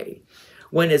prey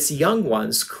when its young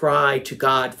ones cry to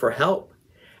God for help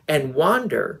and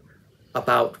wander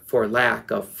about for lack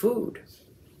of food?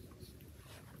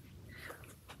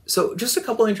 So just a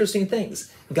couple interesting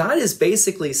things. God is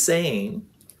basically saying,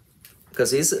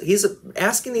 because he's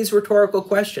asking these rhetorical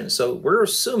questions, so we're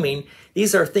assuming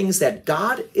these are things that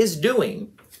God is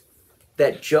doing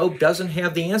that Job doesn't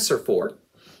have the answer for,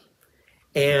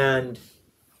 and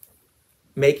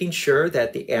making sure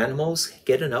that the animals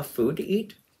get enough food to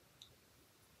eat.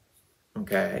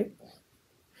 Okay.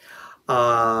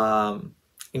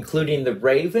 Including the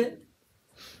raven.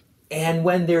 And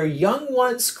when their young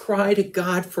ones cry to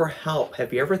God for help,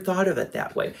 have you ever thought of it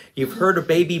that way? You've heard a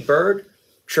baby bird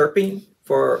chirping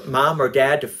for mom or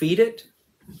dad to feed it.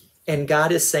 And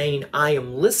God is saying, I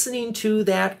am listening to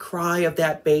that cry of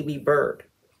that baby bird.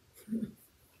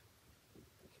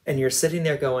 And you're sitting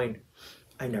there going,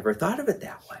 I never thought of it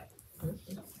that way.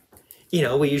 You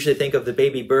know, we usually think of the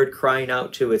baby bird crying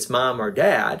out to its mom or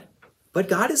dad, but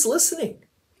God is listening.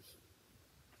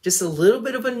 Just a little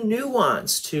bit of a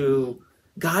nuance to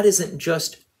God isn't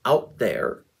just out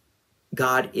there.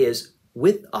 God is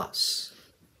with us,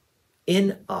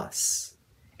 in us.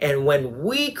 And when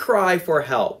we cry for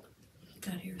help,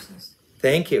 God hears us.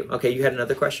 Thank you. Okay, you had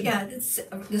another question? Yeah,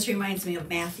 this reminds me of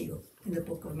Matthew, in the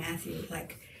book of Matthew.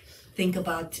 Like, think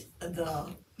about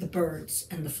the birds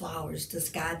and the flowers. Does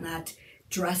God not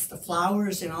dress the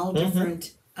flowers in all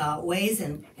different ways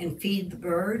and feed the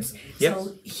birds? Yep.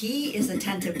 So he is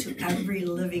attentive to every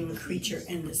living creature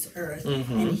in this earth,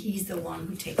 and he's the one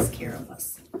who takes care of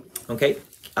us. Okay,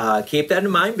 keep that in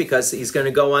mind, because he's going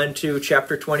to go on to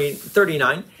chapter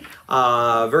 39,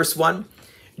 verse 1.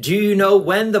 Do you know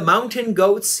when the mountain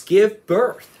goats give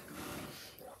birth?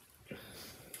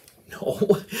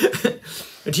 No.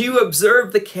 Do you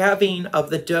observe the calving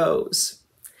of the does?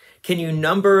 Can you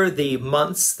number the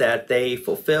months that they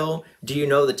fulfill? Do you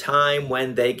know the time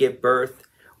when they give birth?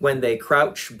 When they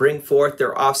crouch, bring forth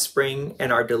their offspring,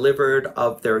 and are delivered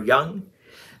of their young?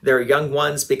 Their young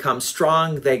ones become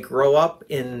strong. They grow up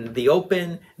in the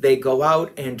open. They go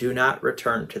out and do not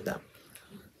return to them.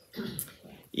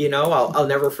 You know, I'll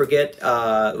never forget,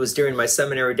 it was during my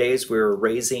seminary days, we were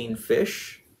raising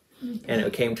fish. And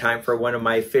it came time for one of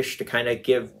my fish to kind of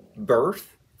give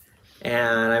birth.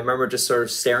 And I remember just sort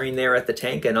of staring there at the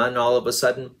tank, and then all of a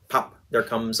sudden, pop, there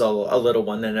comes a little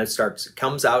one, and it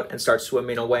comes out and starts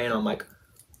swimming away. And I'm like,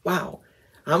 wow,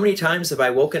 how many times have I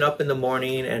woken up in the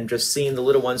morning and just seen the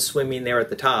little one swimming there at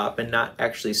the top and not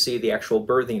actually see the actual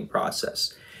birthing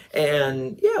process?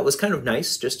 And yeah, it was kind of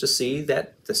nice just to see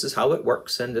that this is how it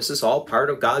works, and this is all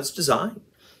part of God's design.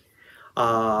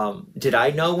 Did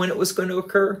I know when it was going to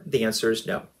occur? The answer is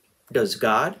no. Does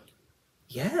God?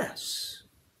 Yes.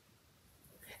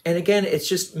 And again, it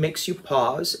just makes you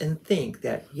pause and think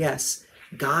that, yes,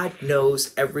 God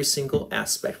knows every single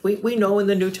aspect. We know in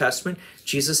the New Testament,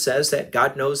 Jesus says that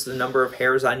God knows the number of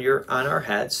hairs on our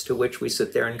heads, to which we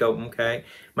sit there and go, okay,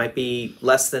 might be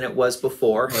less than it was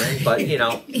beforehand, but you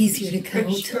know. Easier to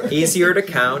count. Easier to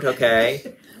count,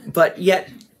 okay. But yet,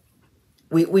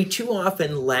 we too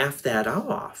often laugh that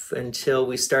off until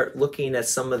we start looking at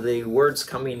some of the words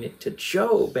coming to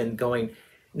Job and going,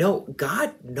 no,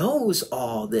 God knows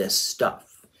all this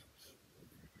stuff.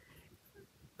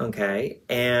 Okay,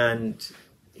 and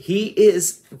he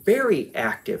is very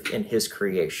active in his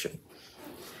creation.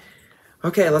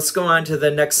 Okay, let's go on to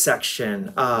the next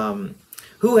section.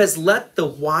 Who has let the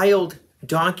wild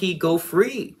donkey go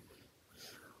free?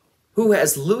 Who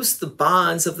has loosed the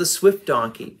bonds of the swift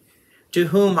donkey? To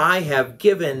whom I have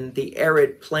given the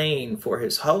arid plain for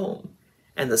his home,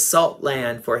 and the salt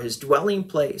land for his dwelling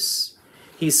place.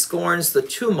 He scorns the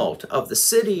tumult of the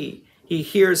city. He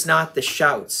hears not the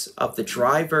shouts of the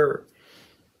driver.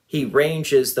 He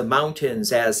ranges the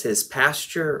mountains as his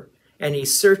pasture, and he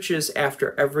searches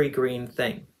after every green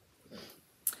thing.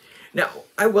 Now,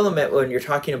 I will admit, when you're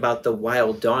talking about the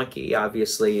wild donkey,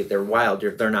 obviously they're wild,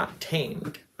 they're not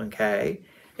tamed, okay?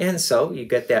 And so you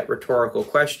get that rhetorical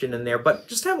question in there, but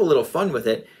just have a little fun with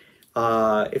it.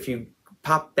 If you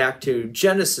pop back to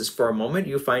Genesis for a moment,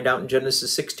 you find out in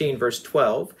Genesis 16, verse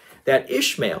 12, that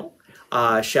Ishmael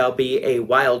shall be a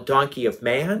wild donkey of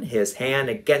man, his hand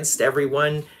against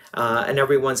everyone, and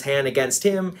everyone's hand against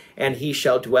him, and he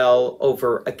shall dwell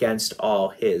over against all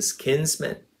his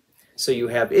kinsmen. So you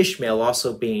have Ishmael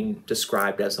also being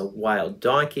described as a wild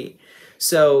donkey.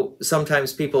 So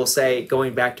sometimes people say,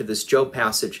 going back to this Job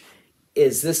passage,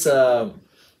 is this a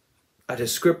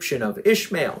description of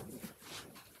Ishmael?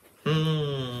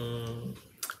 I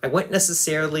wouldn't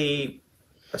necessarily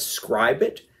ascribe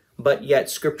it, but yet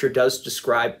Scripture does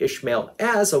describe Ishmael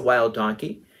as a wild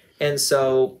donkey. And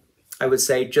so I would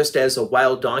say, just as a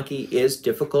wild donkey is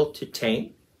difficult to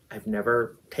tame, I've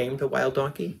never tamed a wild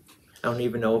donkey. I don't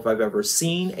even know if I've ever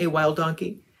seen a wild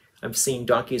donkey. I've seen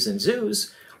donkeys in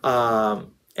zoos.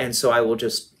 And so I will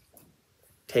just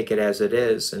take it as it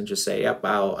is and just say, yep,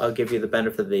 I'll give you the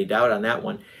benefit of the doubt on that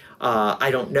one.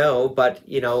 I don't know, but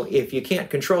if you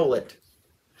can't control it,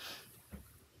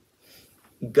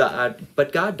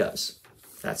 but God does.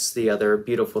 That's the other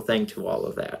beautiful thing to all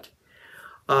of that.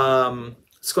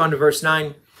 Let's go on to verse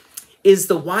 9. Is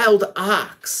the wild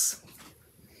ox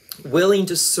willing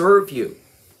to serve you?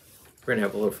 We're going to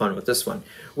have a little fun with this one.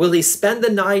 Will he spend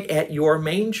the night at your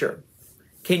manger?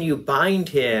 Can you bind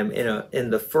him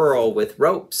in the furrow with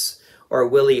ropes? Or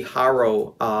will he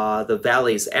harrow the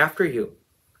valleys after you?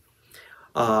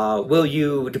 Will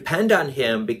you depend on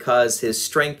him because his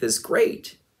strength is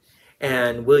great?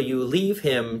 And will you leave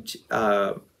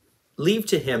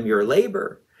to him your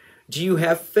labor? Do you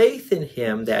have faith in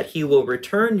him that he will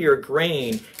return your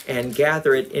grain and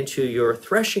gather it into your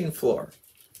threshing floor?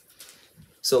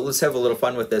 So let's have a little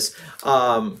fun with this.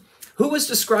 Who was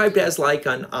described as like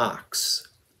an ox?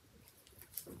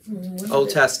 Old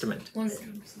Testament.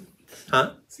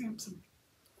 Huh?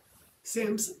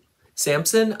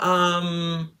 Samson?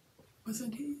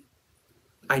 Wasn't he?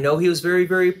 I know he was very,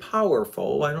 very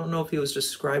powerful. I don't know if he was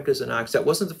described as an ox. That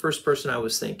wasn't the first person I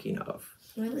was thinking of.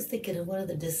 Well, I was thinking of one of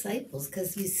the disciples,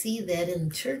 because you see that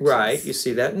in churches. Right, you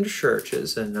see that in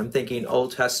churches, and I'm thinking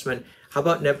Old Testament. How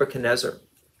about Nebuchadnezzar?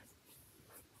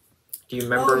 Do you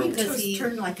remember? Oh, he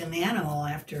turned like an animal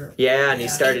after. Yeah, and he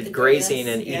started grazing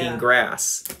and eating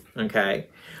grass. Okay.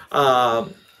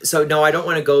 So no, I don't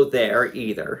want to go there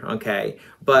either. Okay.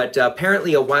 But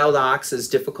apparently a wild ox is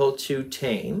difficult to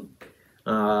tame.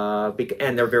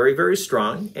 And they're very, very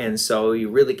strong. And so you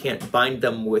really can't bind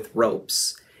them with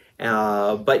ropes.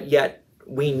 But yet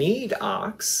we need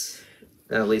ox.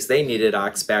 At least they needed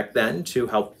ox back then to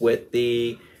help with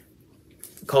the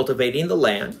cultivating the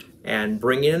land and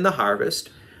bringing in the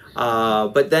harvest.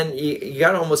 But then you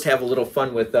got to almost have a little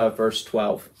fun with verse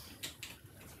 12.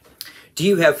 Do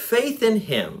you have faith in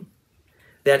him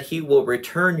that he will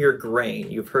return your grain?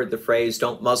 You've heard the phrase,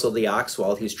 don't muzzle the ox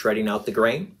while he's treading out the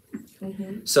grain.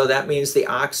 Mm-hmm. So that means the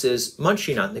ox is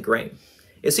munching on the grain.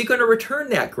 Is he going to return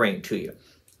that grain to you?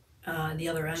 The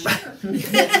other end.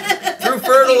 Through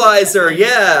fertilizer,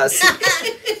 yes.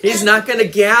 He's not going to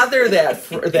gather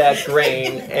that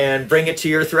grain and bring it to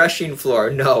your threshing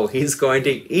floor. No, he's going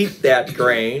to eat that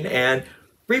grain and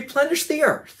replenish the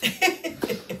earth.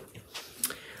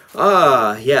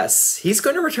 Yes, he's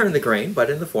going to return the grain, but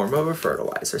in the form of a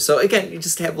fertilizer. So again, you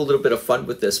just have a little bit of fun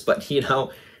with this, but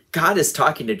God is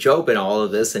talking to Job in all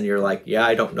of this, and you're like, yeah,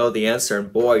 I don't know the answer,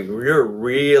 and boy, you're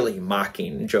really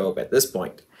mocking Job at this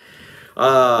point.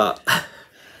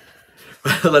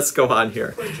 Let's go on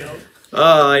here.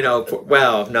 Oh, I know.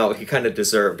 Well, no, he kind of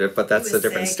deserved it, but that's a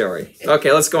different story.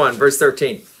 Okay, let's go on. Verse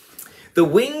 13. The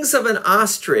wings of an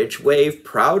ostrich wave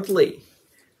proudly,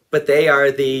 but they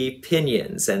are the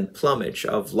pinions and plumage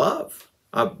of love.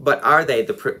 But are they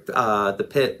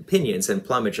the pinions and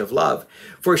plumage of love?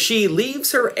 For she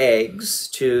leaves her eggs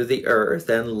to the earth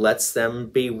and lets them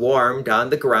be warmed on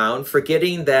the ground,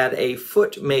 forgetting that a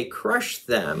foot may crush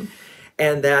them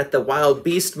and that the wild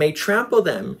beast may trample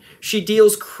them. She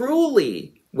deals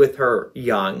cruelly with her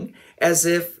young as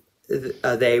if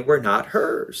they were not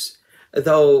hers.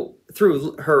 Though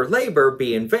through her labor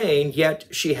be in vain, yet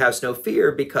she has no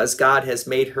fear, because God has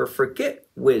made her forget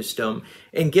wisdom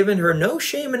and given her no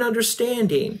shame in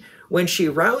understanding. When she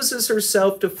rouses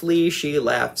herself to flee, she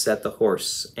laughs at the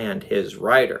horse and his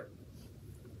rider.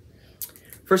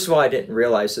 First of all, I didn't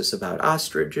realize this about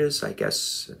ostriches. I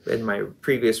guess in my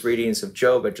previous readings of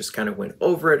Job, I just kind of went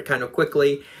over it kind of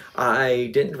quickly.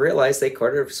 I didn't realize they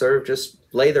sort of just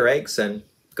lay their eggs and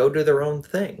go do their own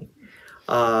thing.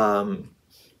 And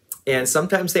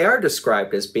sometimes they are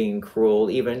described as being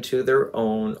cruel even to their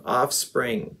own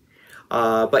offspring.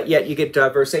 But yet you get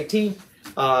verse 18.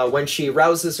 When she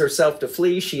rouses herself to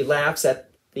flee, she laughs at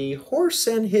the horse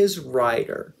and his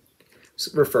rider,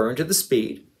 referring to the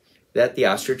speed that the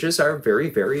ostriches are very,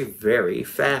 very, very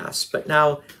fast. But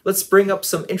now let's bring up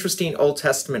some interesting Old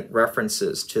Testament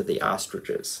references to the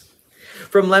ostriches.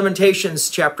 From Lamentations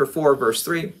chapter 4, verse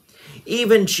 3,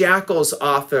 even jackals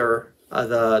offer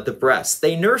the breast.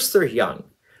 They nurse their young,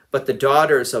 but the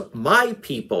daughters of my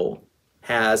people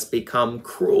has become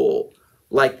cruel,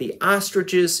 like the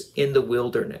ostriches in the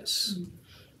wilderness.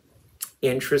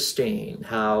 Interesting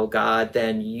how God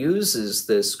then uses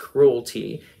this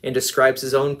cruelty and describes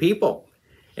his own people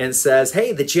and says,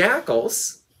 hey, the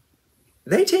jackals,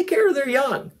 they take care of their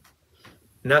young.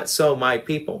 Not so my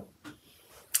people.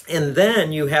 And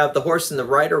then you have the horse and the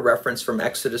rider reference from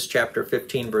Exodus chapter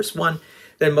 15, verse 1.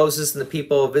 Then Moses and the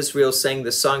people of Israel sang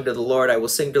the song to the Lord. I will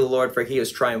sing to the Lord, for he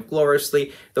has triumphed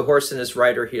gloriously. The horse and his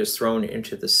rider he has thrown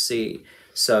into the sea.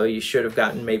 So you should have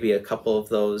gotten maybe a couple of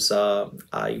those.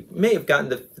 You may have gotten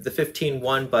the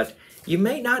 15:1, but you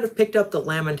may not have picked up the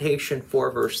Lamentation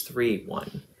 4, verse 3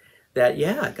 one. That,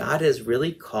 yeah, God has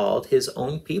really called his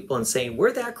own people and saying,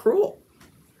 we're that cruel.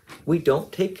 We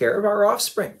don't take care of our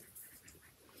offspring.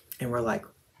 And we're like,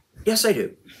 yes, I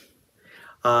do.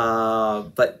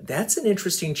 But that's an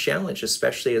interesting challenge,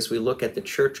 especially as we look at the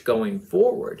church going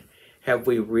forward. Have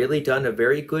we really done a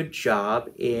very good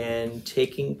job in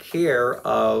taking care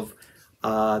of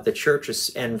the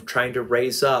churches and trying to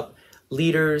raise up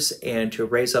leaders and to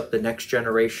raise up the next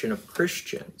generation of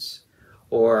Christians?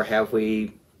 Or have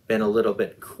we been a little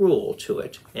bit cruel to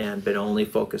it and been only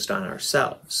focused on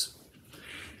ourselves?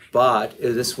 But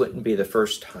this wouldn't be the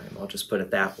first time, I'll just put it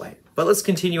that way. But let's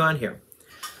continue on here,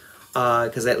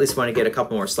 because I at least want to get a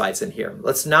couple more slides in here.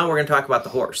 Now we're going to talk about the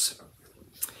horse.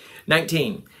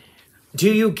 19. Do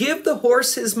you give the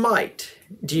horse his might?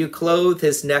 Do you clothe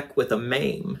his neck with a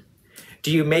mane?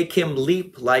 Do you make him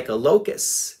leap like a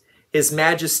locust? His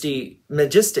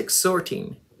majestic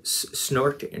snorting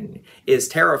is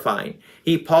terrifying.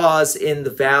 He paws in the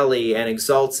valley and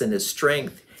exults in his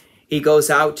strength. He goes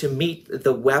out to meet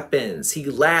the weapons. He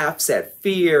laughs at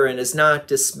fear and is not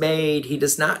dismayed. He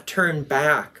does not turn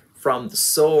back from the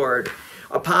sword.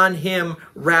 Upon him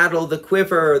rattle the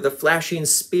quiver, the flashing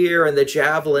spear, and the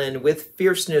javelin. With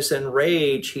fierceness and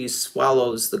rage he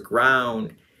swallows the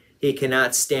ground. He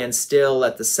cannot stand still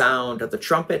at the sound of the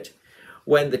trumpet.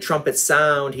 When the trumpets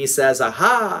sound, he says,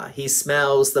 aha! He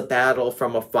smells the battle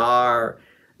from afar,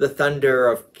 the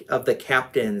thunder of the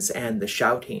captains and the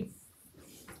shouting.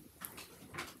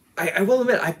 I will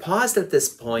admit, I paused at this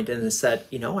point and said,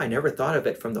 I never thought of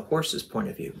it from the horse's point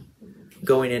of view,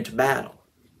 going into battle.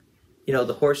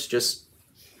 The horse just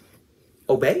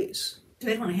obeys.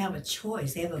 They don't have a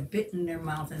choice. They have a bit in their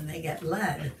mouth and they get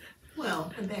led.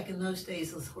 Well, and back in those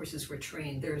days, those horses were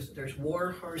trained. There's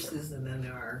war horses, and then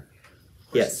there are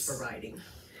horses Yes. for riding.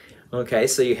 Okay,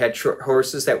 so you had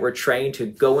horses that were trained to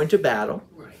go into battle.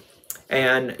 Right.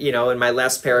 And, in my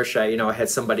last parish, I had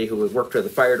somebody who would work for the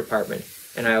fire department,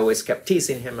 and I always kept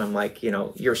teasing him. I'm like,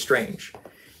 you're strange.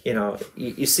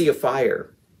 You see a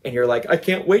fire, and you're like, I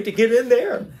can't wait to get in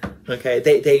there. Okay,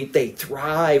 they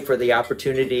thrive for the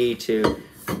opportunity to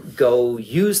go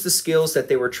use the skills that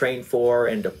they were trained for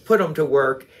and to put them to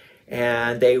work,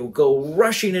 and they go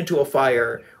rushing into a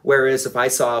fire. Whereas if I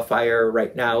saw a fire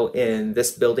right now in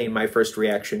this building, my first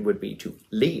reaction would be to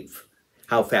leave.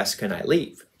 How fast can I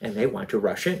leave? And they want to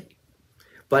rush in.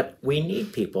 But we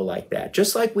need people like that.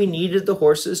 Just like we needed the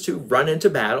horses to run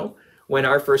into battle, when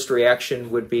our first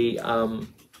reaction would be, I'll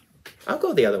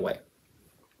go the other way.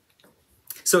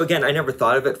 So again, I never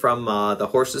thought of it from the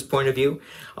horse's point of view,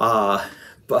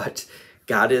 but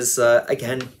God is,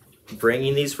 again,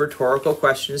 bringing these rhetorical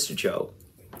questions to Job.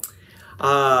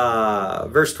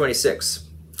 Verse 26.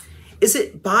 Is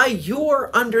it by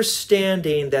your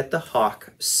understanding that the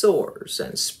hawk soars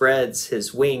and spreads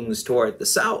his wings toward the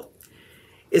south?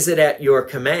 Is it at your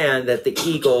command that the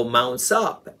eagle mounts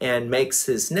up and makes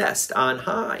his nest on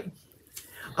high?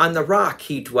 On the rock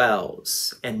he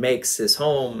dwells and makes his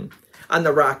home, on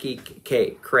the rocky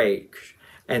crag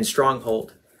and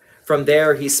stronghold. From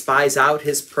there he spies out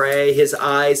his prey, his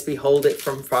eyes behold it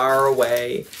from far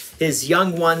away. His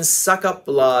young ones suck up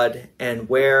blood, and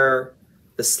where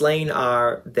the slain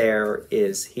are, there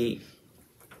is he.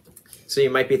 So you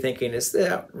might be thinking, is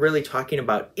that really talking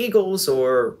about eagles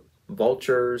or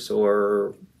vultures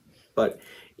but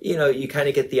you kind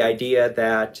of get the idea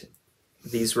that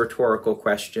these rhetorical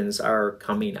questions are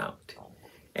coming out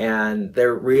and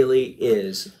there really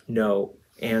is no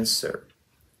answer.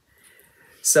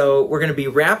 So we're going to be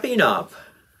wrapping up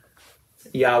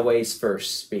Yahweh's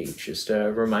first speech, just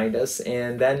to remind us,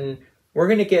 and then we're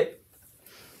going to get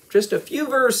just a few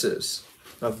verses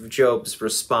of Job's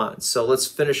response. So let's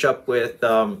finish up with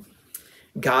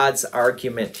God's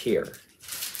argument here.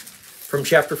 From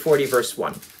chapter 40, verse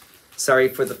 1. Sorry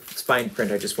for the fine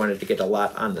print, I just wanted to get a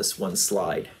lot on this one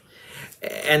slide.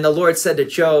 And the Lord said to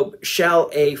Job, "Shall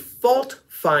a fault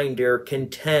finder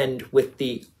contend with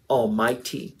the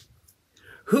Almighty?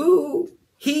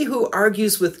 He who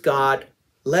argues with God,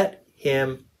 let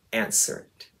him answer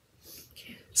it."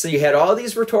 So you had all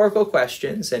these rhetorical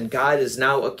questions, and God is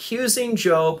now accusing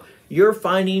Job. You're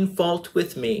finding fault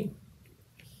with me.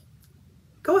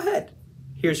 Go ahead.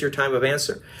 Here's your time of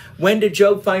answer. When did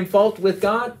Job find fault with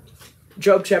God?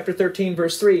 Job chapter 13,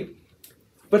 verse 3.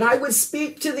 "But I would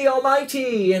speak to the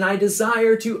Almighty, and I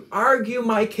desire to argue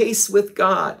my case with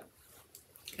God."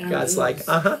 God's like,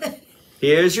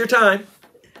 here's your time.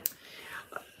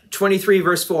 23,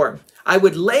 verse 4. "I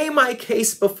would lay my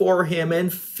case before him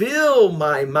and fill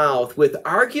my mouth with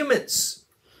arguments."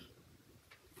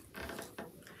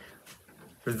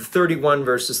 For the 31,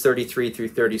 verses 33 through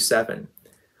 37.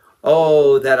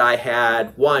 "Oh, that I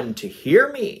had one to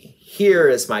hear me. Here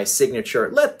is my signature.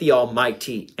 Let the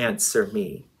Almighty answer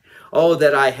me. Oh,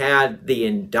 that I had the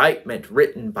indictment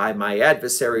written by my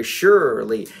adversary.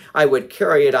 Surely I would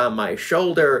carry it on my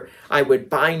shoulder. I would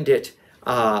bind it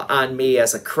on me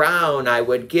as a crown. I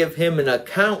would give him an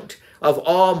account of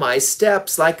all my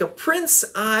steps. Like a prince,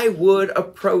 I would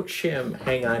approach him."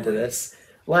 Hang on to this.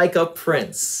 Like a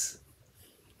prince.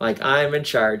 Like I'm in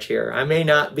charge here. I may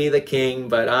not be the king,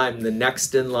 but I'm the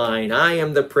next in line. I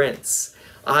am the prince.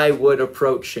 I would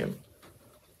approach him.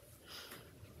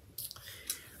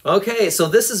 Okay, so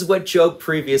this is what Job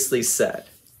previously said.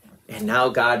 And now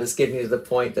God is getting to the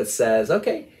point that says,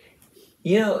 okay,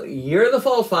 you're the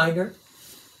fault finder.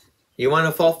 You want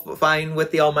to fault find with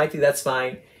the Almighty? That's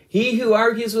fine. He who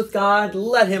argues with God,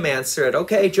 let him answer it.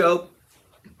 Okay, Job,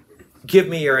 give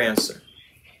me your answer.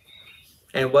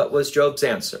 And what was Job's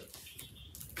answer?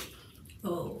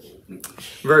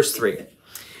 Verse 3.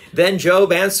 "Then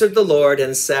Job answered the Lord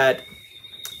and said,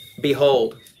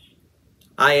 Behold,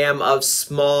 I am of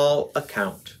small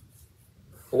account.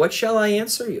 What shall I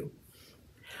answer you?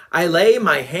 I lay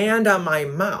my hand on my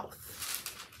mouth.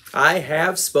 I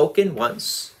have spoken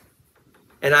once,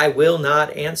 and I will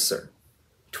not answer.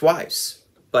 Twice,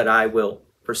 but I will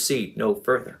proceed no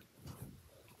further."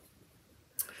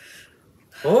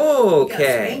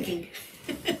 Okay.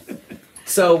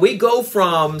 So we go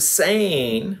from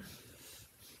saying,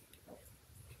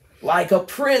 like a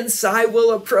prince, I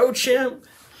will approach him,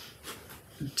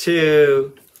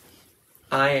 to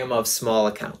I am of small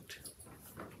account.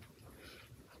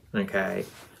 Okay.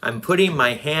 I'm putting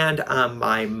my hand on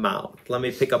my mouth. Let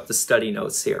me pick up the study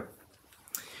notes here.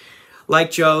 Like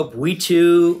Job, we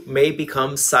too may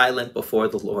become silent before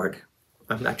the Lord.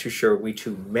 I'm not too sure we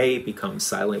too may become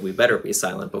silent. We better be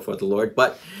silent before the Lord.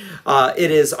 But it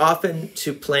is often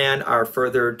to plan our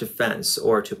further defense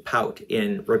or to pout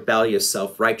in rebellious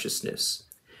self-righteousness.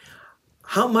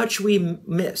 How much we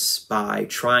miss by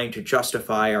trying to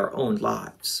justify our own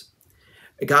lives.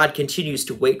 God continues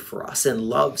to wait for us and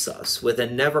loves us with a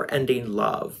never-ending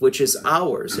love, which is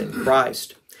ours in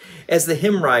Christ. As the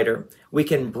hymn writer, we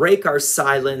can break our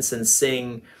silence and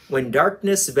sing, "When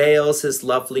darkness veils his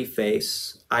lovely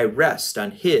face, I rest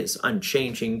on his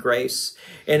unchanging grace.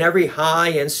 In every high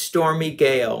and stormy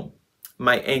gale,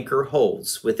 my anchor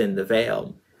holds within the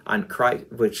veil. On Christ,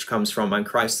 which comes from, on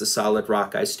Christ the solid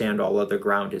rock I stand, all other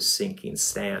ground is sinking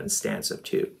sand," stanza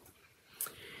 2.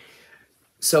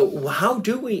 So how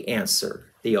do we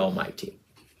answer the Almighty?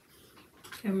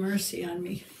 Have mercy on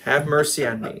me. Have mercy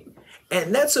on me.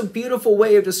 And that's a beautiful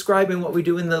way of describing what we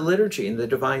do in the liturgy, in the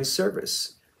divine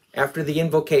service. After the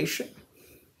invocation,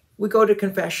 we go to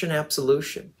confession,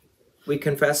 absolution. We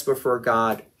confess before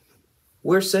God,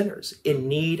 we're sinners in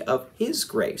need of his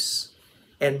grace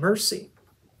and mercy.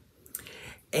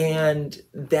 And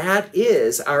that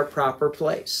is our proper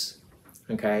place,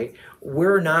 okay?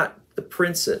 We're not the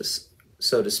princes,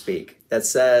 so to speak, that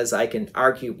says I can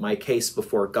argue my case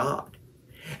before God.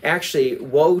 Actually,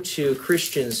 woe to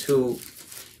Christians who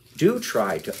do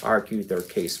try to argue their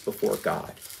case before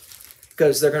God,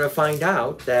 because they're going to find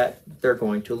out that they're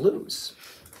going to lose.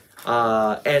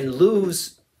 And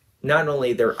lose not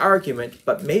only their argument,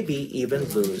 but maybe even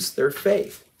lose their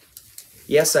faith.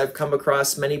 Yes, I've come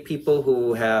across many people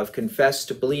who have confessed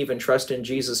to believe and trust in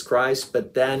Jesus Christ,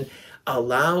 but then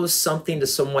allows something to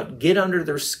somewhat get under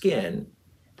their skin,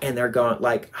 and they're going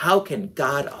like, how can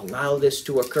God allow this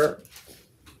to occur?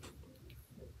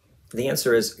 The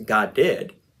answer is God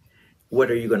did. What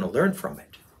are you going to learn from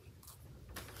it?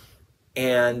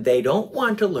 And they don't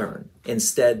want to learn.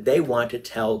 Instead, they want to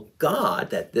tell God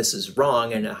that this is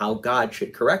wrong and how God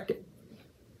should correct it.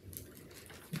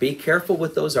 Be careful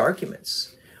with those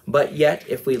arguments. But yet,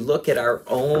 if we look at our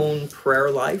own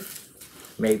prayer life,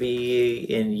 maybe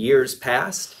in years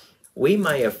past, we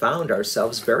might have found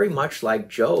ourselves very much like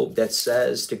Job that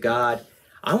says to God,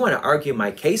 I want to argue my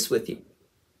case with you.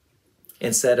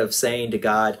 Instead of saying to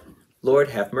God, Lord,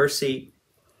 have mercy.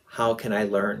 How can I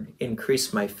learn?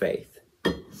 Increase my faith.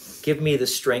 Give me the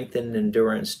strength and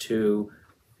endurance to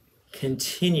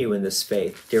continue in this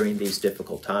faith during these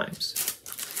difficult times.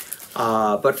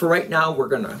 But for right now, we're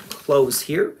going to close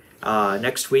here.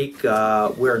 Next week,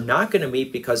 we're not going to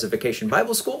meet because of Vacation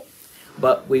Bible School,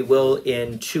 but we will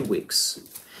in 2 weeks.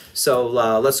 So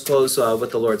let's close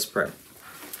with the Lord's Prayer.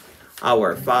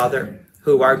 Our Father,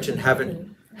 who art in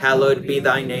heaven, hallowed be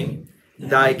thy name.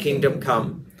 Thy kingdom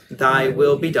come, thy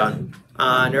will be done,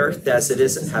 on earth as it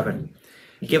is in heaven.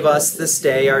 Give us this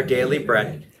day our daily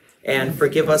bread, and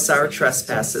forgive us our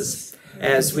trespasses,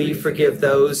 as we forgive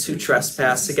those who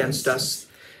trespass against us.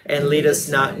 And lead us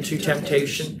not into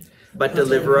temptation, but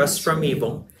deliver us from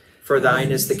evil. For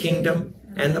thine is the kingdom,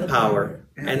 and the power,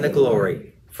 and the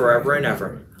glory, forever and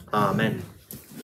ever. Amen.